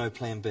is no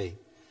plan B.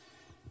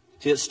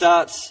 See, it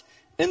starts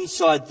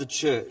inside the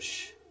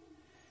church.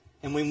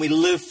 And when we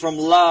live from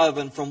love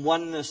and from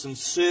oneness and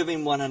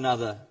serving one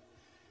another,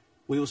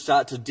 we will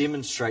start to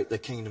demonstrate the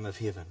kingdom of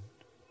heaven.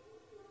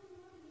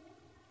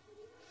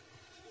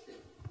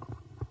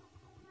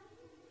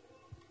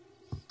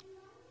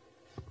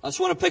 I just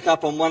want to pick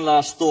up on one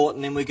last thought,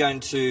 and then we're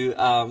going to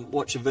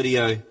watch a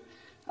video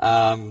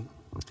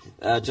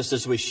just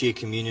as we share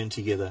communion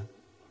together.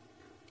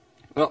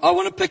 Well, I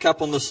want to pick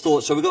up on this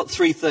thought. So we've got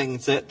three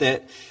things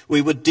that we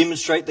would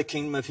demonstrate the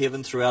kingdom of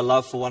heaven through our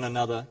love for one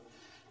another,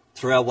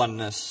 through our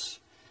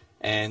oneness,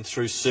 and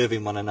through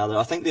serving one another.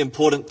 I think the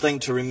important thing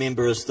to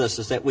remember is this,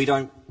 is that we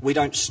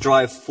don't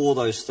strive for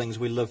those things,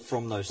 we live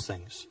from those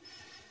things.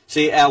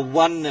 See, our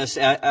oneness,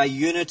 our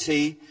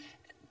unity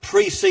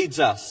precedes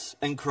us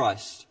in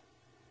Christ.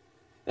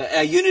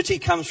 Our unity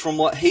comes from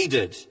what He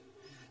did,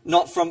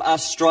 not from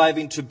us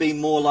striving to be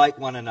more like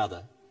one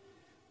another.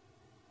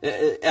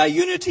 Our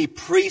unity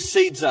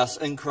precedes us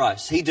in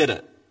Christ. He did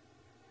it.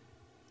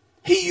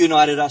 He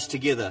united us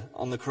together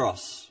on the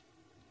cross.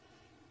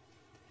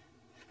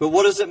 But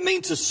what does it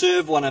mean to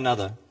serve one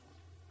another?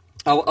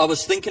 I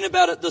was thinking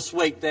about it this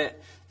week,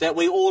 that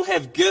we all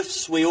have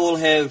gifts, we all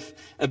have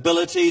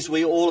abilities,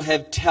 we all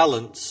have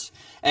talents.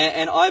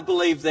 And I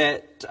believe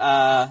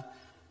that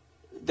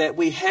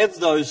we have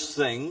those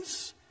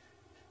things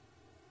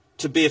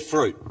to bear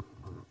fruit.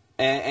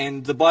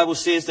 And the Bible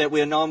says that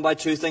we are known by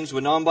two things.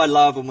 We're known by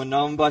love and we're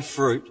known by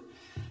fruit.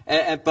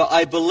 But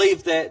I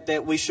believe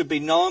that we should be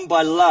known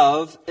by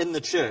love in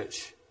the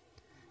church.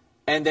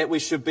 And that we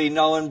should be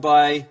known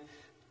by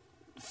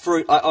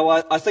fruit.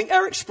 I think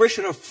our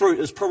expression of fruit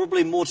is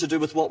probably more to do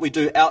with what we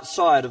do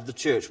outside of the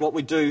church, what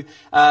we do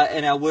in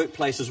our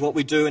workplaces, what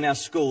we do in our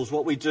schools,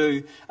 what we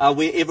do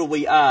wherever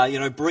we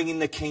are, bringing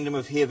the kingdom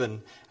of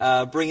heaven,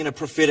 bringing a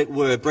prophetic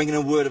word, bringing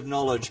a word of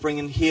knowledge,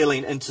 bringing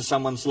healing into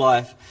someone's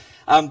life.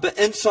 But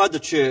inside the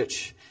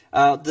church,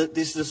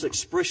 there's this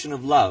expression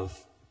of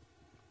love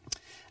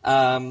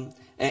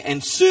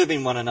and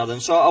serving one another.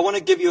 And so I want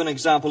to give you an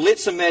example.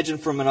 Let's imagine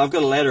for a minute, I've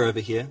got a ladder over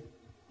here.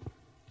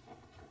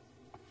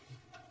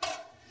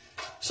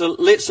 So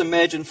let's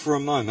imagine for a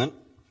moment.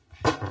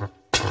 There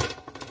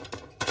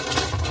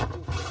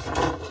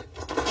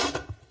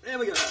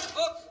we go.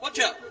 Oh, watch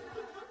out.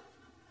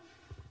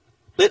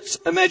 Let's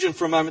imagine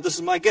for a moment this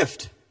is my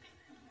gift.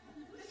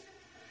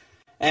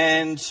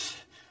 And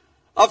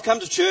I've come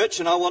to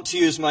church and I want to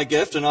use my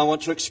gift and I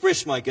want to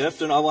express my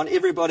gift and I want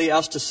everybody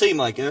else to see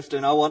my gift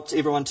and I want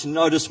everyone to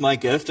notice my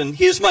gift, and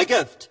here's my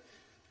gift.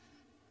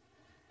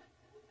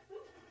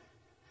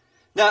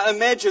 Now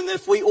imagine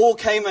if we all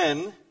came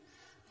in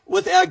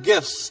with our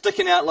gifts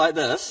sticking out like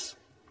this,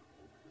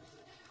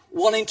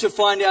 wanting to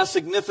find our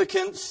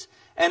significance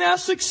and our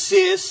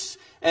success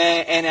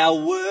and our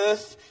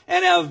worth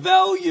and our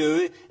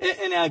value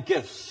in our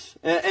gifts,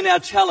 in our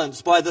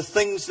talents, by the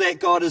things that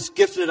God has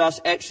gifted us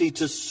actually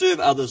to serve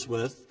others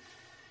with.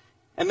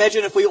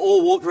 Imagine if we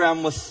all walked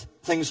around with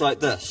things like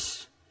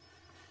this.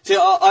 See,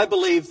 I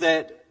believe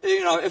that,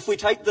 if we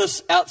take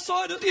this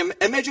outside,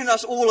 imagine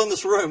us all in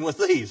this room with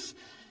these.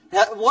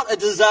 What a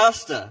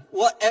disaster.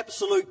 What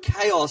absolute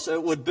chaos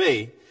it would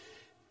be.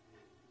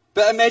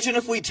 But imagine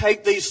if we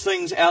take these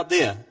things out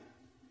there.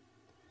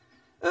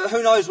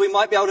 Who knows, we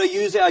might be able to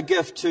use our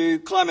gift to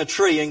climb a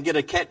tree and get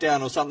a cat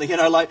down or something.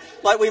 Like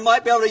we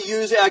might be able to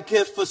use our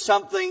gift for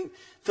something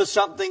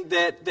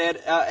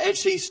that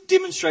actually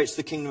demonstrates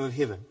the kingdom of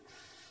heaven.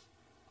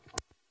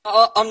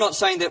 I'm not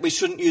saying that we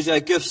shouldn't use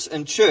our gifts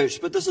in church,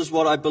 but this is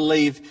what I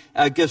believe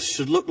our gifts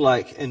should look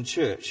like in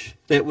church.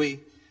 That we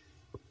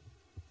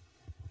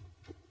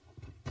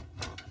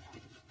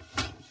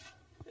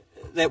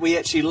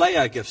actually lay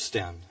our gifts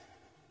down,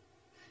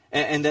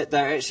 and that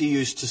they're actually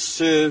used to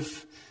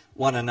serve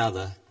one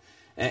another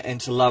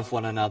and to love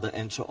one another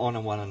and to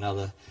honour one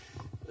another,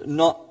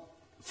 not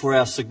for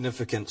our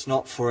significance,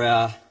 not for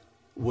our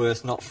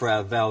worth, not for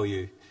our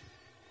value.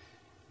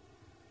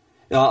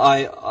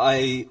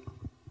 I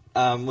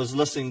was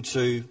listening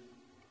to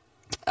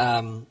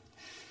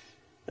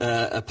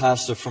a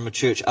pastor from a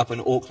church up in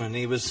Auckland.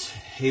 He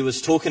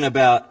was talking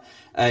about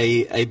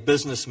a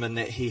businessman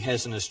that he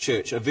has in his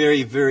church, a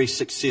very, very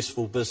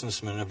successful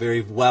businessman, a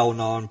very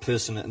well-known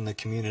person in the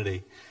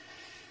community.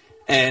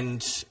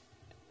 And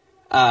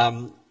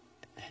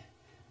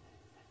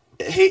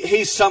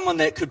he's someone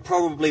that could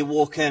probably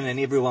walk in and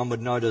everyone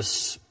would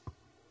notice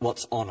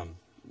what's on him.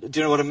 Do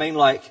you know what I mean?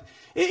 Like,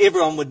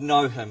 everyone would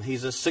know him.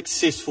 He's a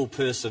successful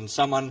person,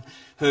 someone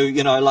who,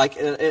 you know, like,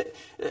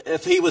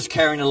 if he was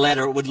carrying a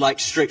ladder, it would, like,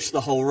 stretch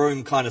the whole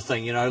room kind of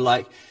thing, you know,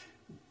 like.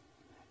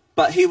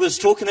 But he was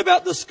talking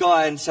about this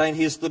guy and saying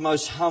he's the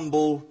most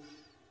humble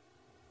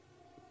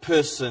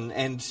person.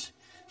 And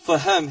for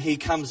him, he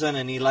comes in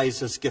and he lays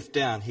his gift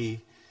down.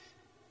 He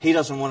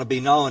doesn't want to be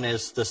known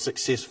as the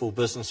successful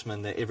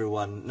businessman that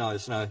everyone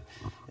knows. No,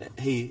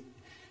 he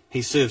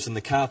serves in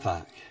the car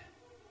park.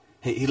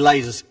 He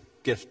lays his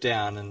gift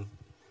down and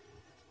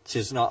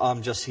says, no,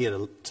 I'm just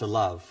here to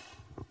love.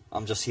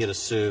 I'm just here to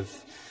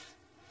serve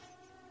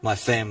my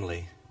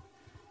family.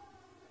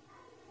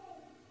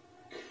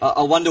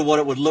 I wonder what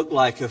it would look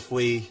like if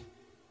we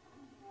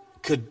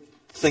could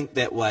think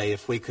that way,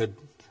 if we could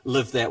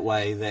live that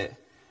way, that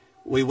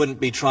we wouldn't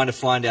be trying to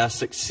find our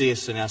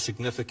success and our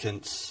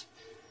significance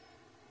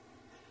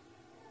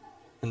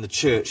in the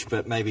church,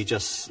 but maybe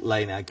just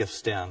laying our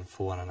gifts down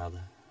for one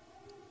another.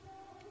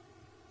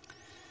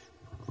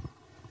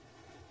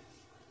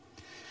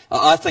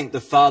 I think the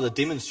Father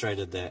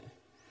demonstrated that.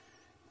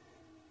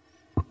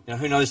 You know,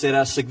 who knows that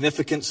our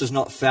significance is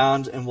not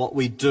found in what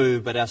we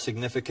do, but our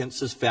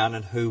significance is found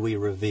in who we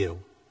reveal.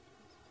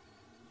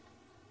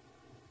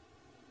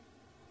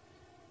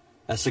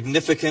 Our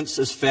significance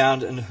is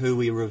found in who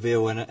we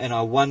reveal. And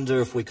I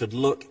wonder if we could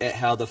look at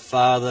how the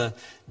Father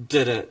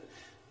did it.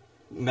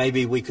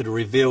 Maybe we could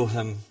reveal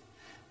him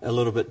a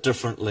little bit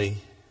differently.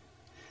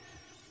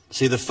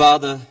 See, the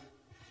Father,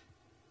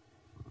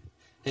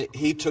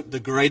 he took the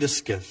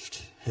greatest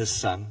gift, his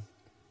Son,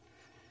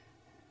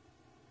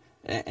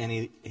 and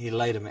he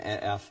laid him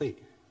at our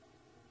feet.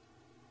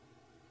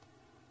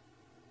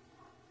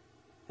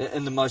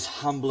 In the most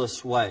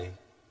humblest way.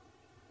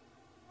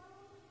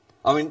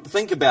 I mean,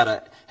 think about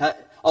it.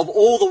 Of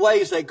all the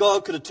ways that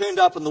God could have turned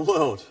up in the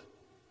world,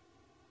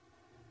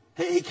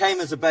 he came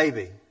as a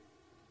baby.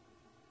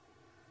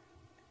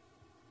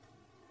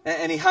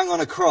 And he hung on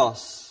a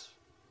cross.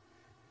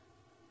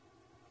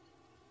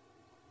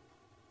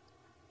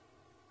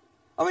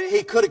 I mean,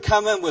 he could have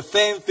come in with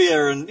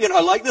fanfare and, you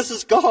know, like, this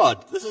is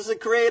God. This is the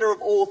creator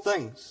of all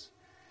things.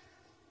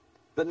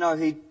 But no,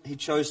 he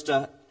chose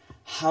to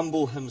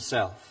humble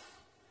himself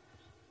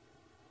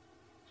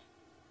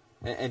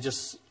and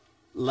just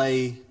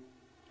lay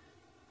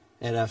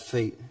at our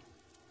feet.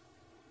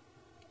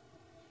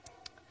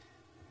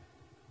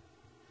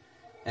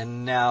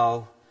 And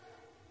now,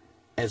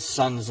 as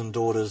sons and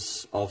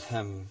daughters of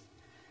him,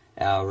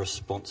 our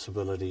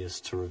responsibility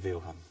is to reveal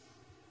him.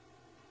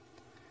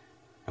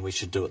 And we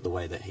should do it the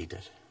way that he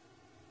did.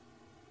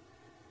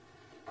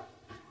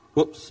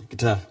 Whoops,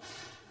 guitar.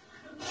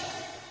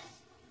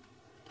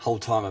 Whole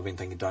time I've been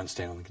thinking, don't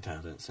stand on the guitar,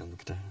 don't stand on the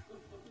guitar.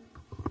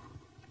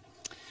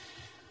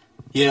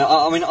 Yeah,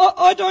 I mean,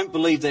 I don't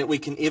believe that we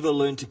can ever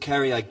learn to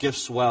carry our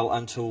gifts well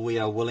until we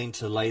are willing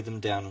to lay them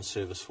down in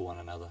service for one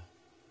another.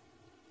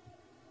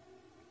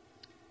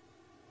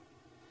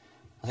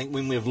 I think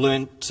when we've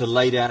learned to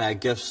lay down our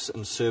gifts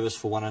in service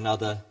for one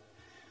another,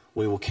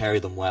 we will carry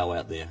them well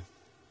out there.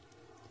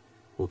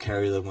 We'll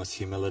carry them with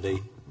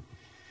humility.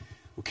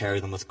 We'll carry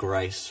them with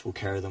grace. We'll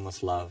carry them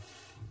with love.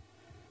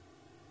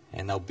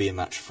 And they'll bear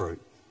much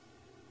fruit.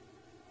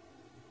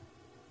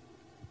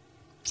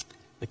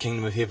 The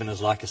kingdom of heaven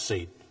is like a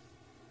seed.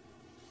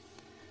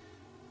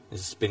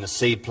 There's been a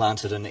seed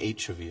planted in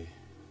each of you.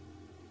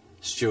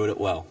 Steward it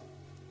well.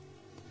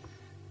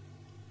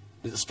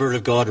 Let the Spirit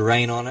of God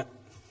reign on it.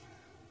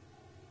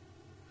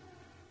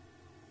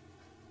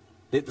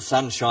 Let the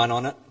sun shine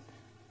on it.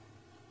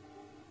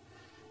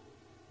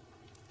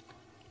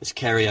 Let's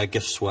carry our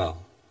gifts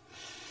well.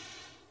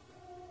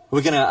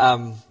 We're going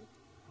to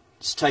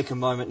just take a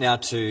moment now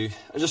to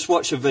just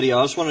watch a video.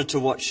 I just wanted to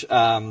watch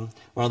one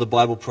of the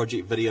Bible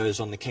Project videos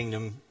on the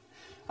kingdom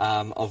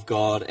of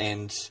God.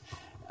 And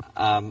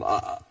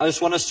I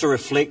just want us to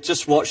reflect.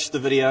 Just watch the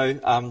video.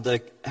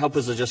 The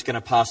helpers are just going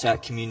to pass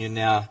out communion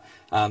now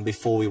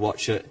before we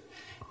watch it.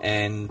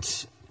 And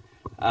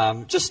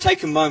just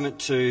take a moment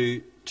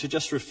to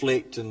just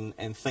reflect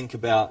and think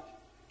about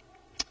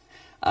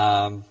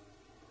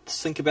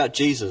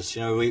Jesus.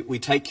 You know, we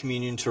take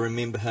communion to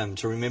remember him,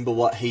 to remember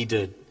what he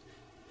did,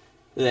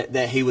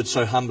 that he would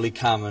so humbly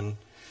come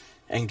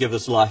and give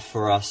his life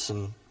for us.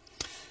 And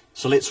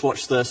so let's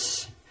watch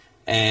this,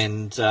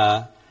 and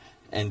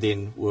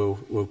then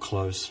we'll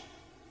close.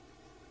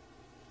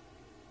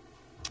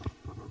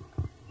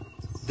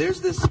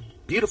 There's this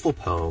beautiful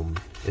poem.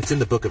 It's in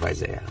the book of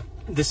Isaiah.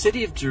 The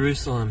city of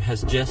Jerusalem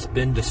has just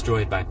been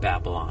destroyed by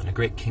Babylon, a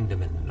great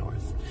kingdom in the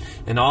north.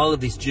 And all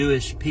of these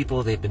Jewish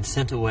people, they've been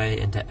sent away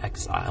into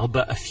exile,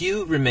 but a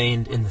few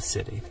remained in the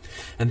city.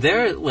 And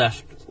there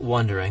left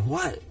wondering,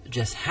 what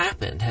just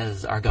happened?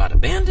 Has our God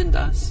abandoned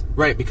us?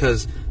 Right,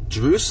 because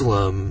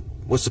Jerusalem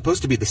was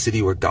supposed to be the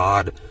city where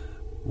God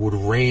would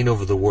reign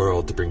over the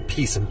world to bring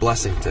peace and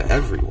blessing to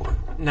everyone.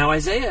 Now,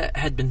 Isaiah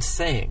had been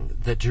saying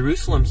that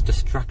Jerusalem's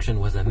destruction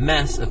was a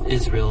mess of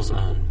Israel's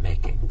own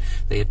making.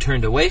 They had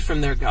turned away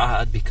from their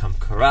God, become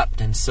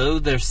corrupt, and so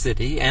their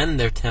city and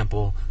their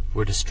temple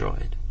were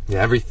destroyed.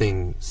 Yeah,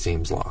 everything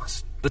seems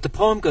lost. But the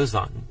poem goes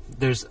on.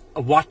 There's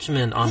a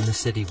watchman on the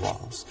city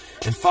walls.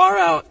 And far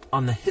out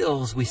on the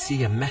hills we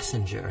see a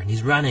messenger, and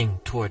he's running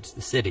towards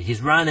the city.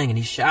 He's running and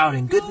he's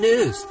shouting, "Good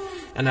news!"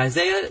 And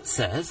Isaiah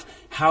says,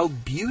 "How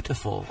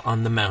beautiful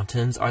on the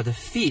mountains are the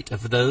feet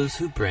of those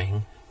who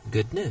bring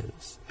good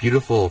news."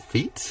 Beautiful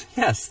feet?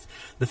 Yes,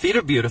 the feet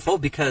are beautiful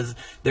because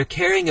they're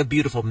carrying a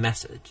beautiful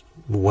message.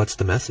 What's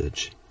the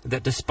message?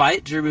 That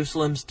despite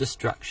Jerusalem's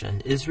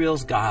destruction,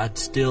 Israel's God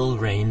still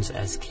reigns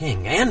as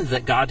king, and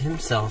that God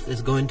himself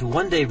is going to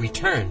one day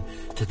return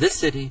to this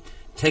city,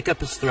 take up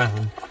his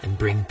throne, and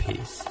bring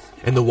peace.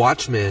 And the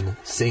watchmen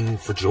sing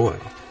for joy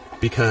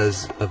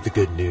because of the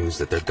good news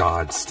that their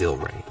God still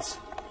reigns.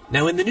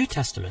 Now in the New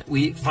Testament,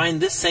 we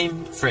find this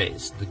same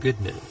phrase, the good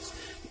news.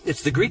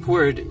 It's the Greek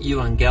word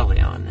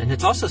euangelion, and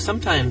it's also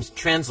sometimes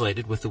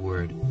translated with the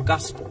word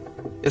gospel.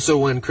 And so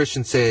when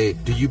Christians say,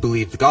 "Do you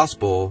believe the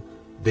gospel?"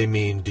 they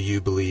mean, do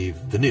you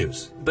believe the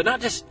news? But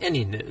not just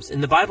any news. In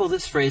the Bible,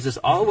 this phrase is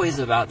always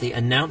about the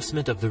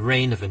announcement of the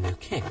reign of a new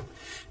king.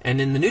 And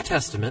in the New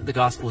Testament, the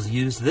Gospels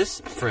use this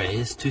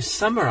phrase to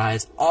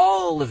summarize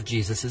all of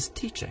Jesus'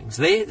 teachings.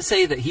 They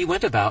say that he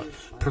went about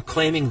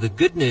proclaiming the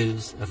good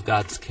news of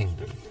God's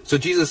kingdom. So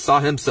Jesus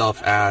saw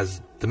himself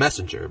as the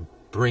messenger,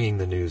 bringing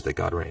the news that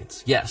God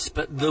reigns. Yes,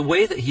 but the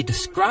way that he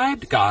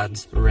described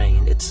God's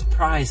reign, it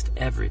surprised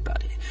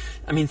everybody.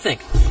 I mean, think,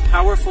 a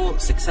powerful,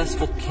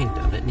 successful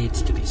kingdom that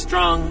needs to be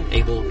strong,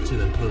 able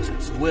to impose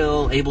its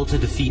will, able to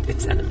defeat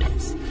its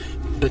enemies.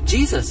 But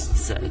Jesus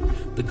said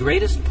the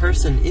greatest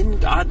person in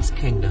God's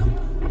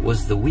kingdom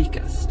was the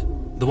weakest,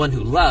 the one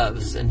who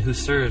loves and who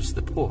serves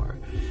the poor.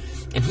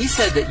 And he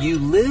said that you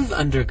live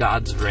under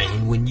God's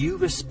reign when you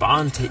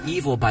respond to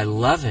evil by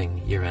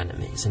loving your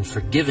enemies and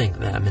forgiving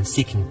them and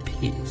seeking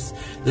peace.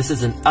 This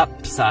is an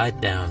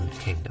upside-down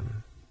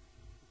kingdom.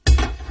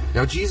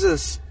 Now,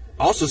 Jesus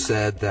also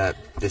said that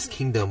this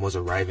kingdom was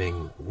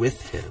arriving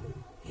with him.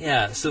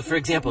 Yeah, so for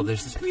example,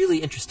 there's this really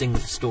interesting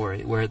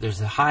story where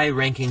there's a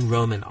high-ranking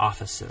Roman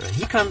officer, and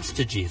he comes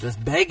to Jesus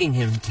begging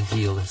him to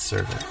heal his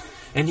servant.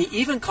 And he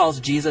even calls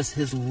Jesus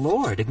his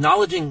Lord,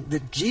 acknowledging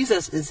that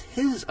Jesus is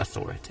his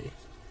authority.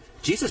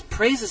 Jesus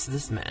praises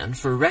this man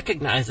for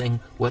recognizing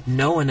what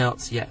no one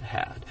else yet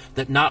had,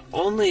 that not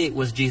only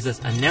was Jesus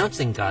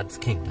announcing God's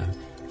kingdom,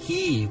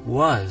 he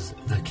was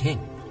the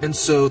king. And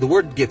so the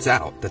word gets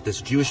out that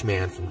this Jewish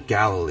man from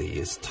Galilee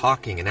is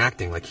talking and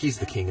acting like he's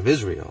the king of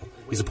Israel.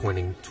 He's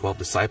appointing 12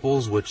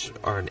 disciples, which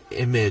are an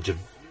image of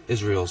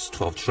Israel's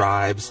 12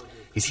 tribes.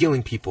 He's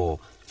healing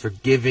people,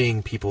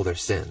 forgiving people their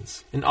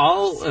sins. And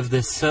all of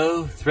this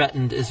so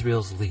threatened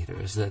Israel's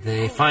leaders that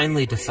they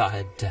finally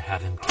decide to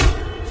have him killed.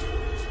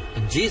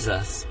 And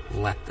Jesus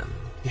let them.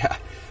 Yeah,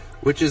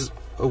 which is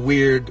a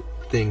weird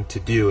thing to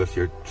do if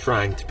you're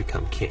trying to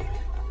become king.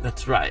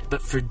 That's right.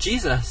 But for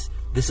Jesus,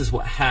 this is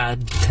what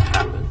had to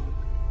happen.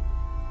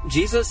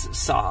 Jesus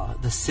saw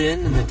the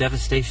sin and the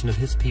devastation of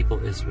his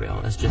people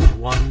Israel as just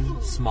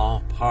one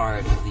small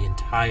part of the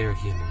entire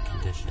human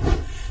condition.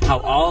 How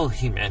all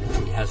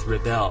humanity has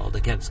rebelled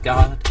against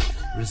God,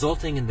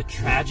 resulting in the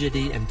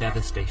tragedy and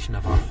devastation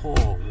of our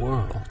whole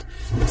world.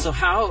 And so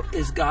how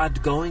is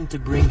God going to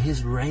bring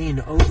his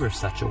reign over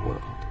such a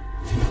world?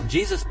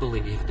 Jesus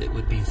believed it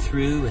would be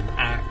through an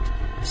act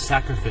of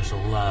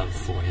sacrificial love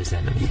for his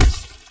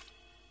enemies.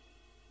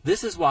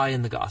 This is why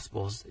in the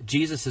Gospels,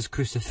 Jesus'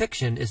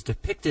 crucifixion is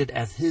depicted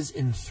as his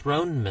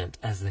enthronement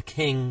as the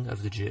King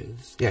of the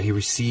Jews. Yeah, he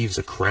receives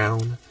a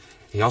crown.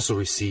 He also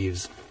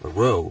receives a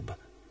robe.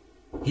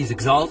 He's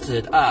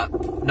exalted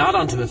up, not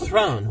onto a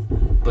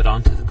throne, but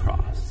onto the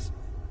cross.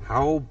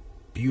 How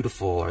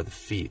beautiful are the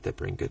feet that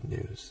bring good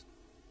news.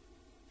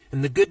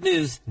 And the good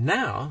news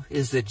now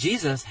is that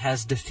Jesus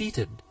has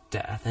defeated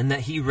death, and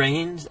that he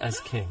reigns as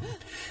king,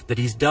 that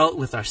he's dealt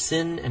with our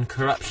sin and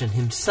corruption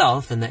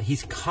himself, and that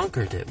he's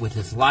conquered it with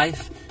his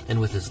life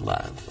and with his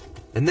love.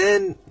 And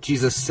then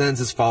Jesus sends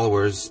his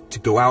followers to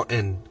go out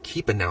and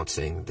keep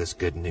announcing this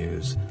good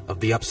news of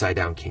the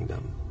upside-down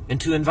kingdom.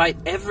 And to invite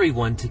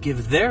everyone to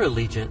give their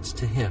allegiance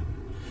to him,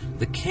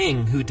 the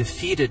king who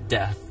defeated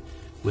death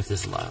with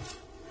his love.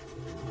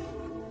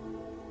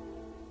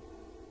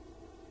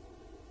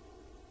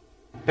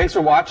 Thanks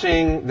for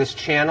watching this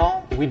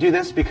channel. We do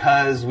this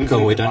because we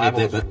believe the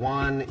Bible is but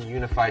one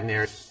unified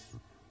narrative.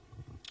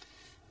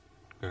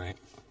 All right.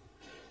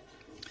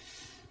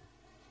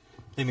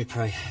 Let me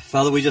pray.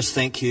 Father, we just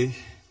thank you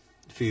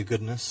for your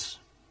goodness.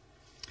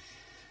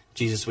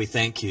 Jesus, we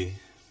thank you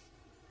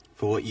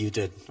for what you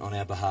did on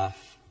our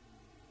behalf.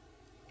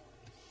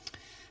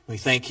 We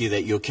thank you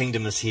that your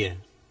kingdom is here.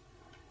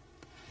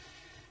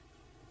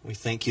 We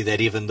thank you that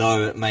even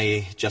though it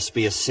may just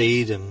be a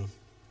seed and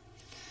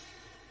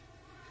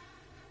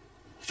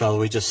Father,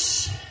 we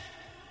just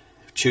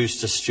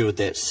choose to steward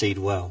that seed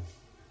well.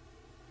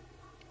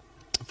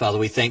 Father,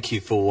 we thank you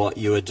for what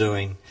you are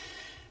doing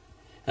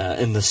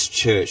in this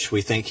church.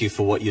 We thank you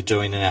for what you're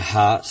doing in our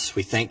hearts.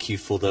 We thank you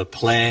for the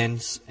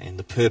plans and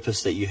the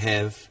purpose that you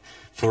have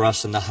for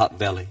us in the Hutt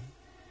Valley.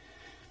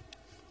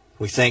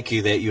 We thank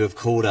you that you have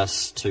called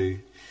us to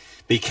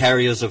be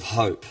carriers of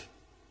hope,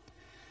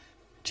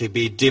 to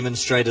be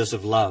demonstrators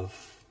of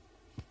love,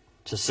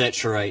 to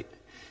saturate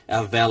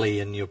our valley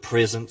in your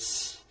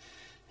presence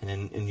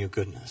and in your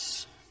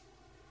goodness.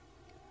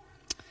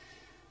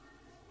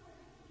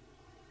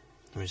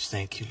 We just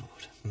thank you,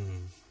 Lord.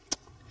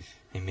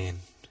 Amen.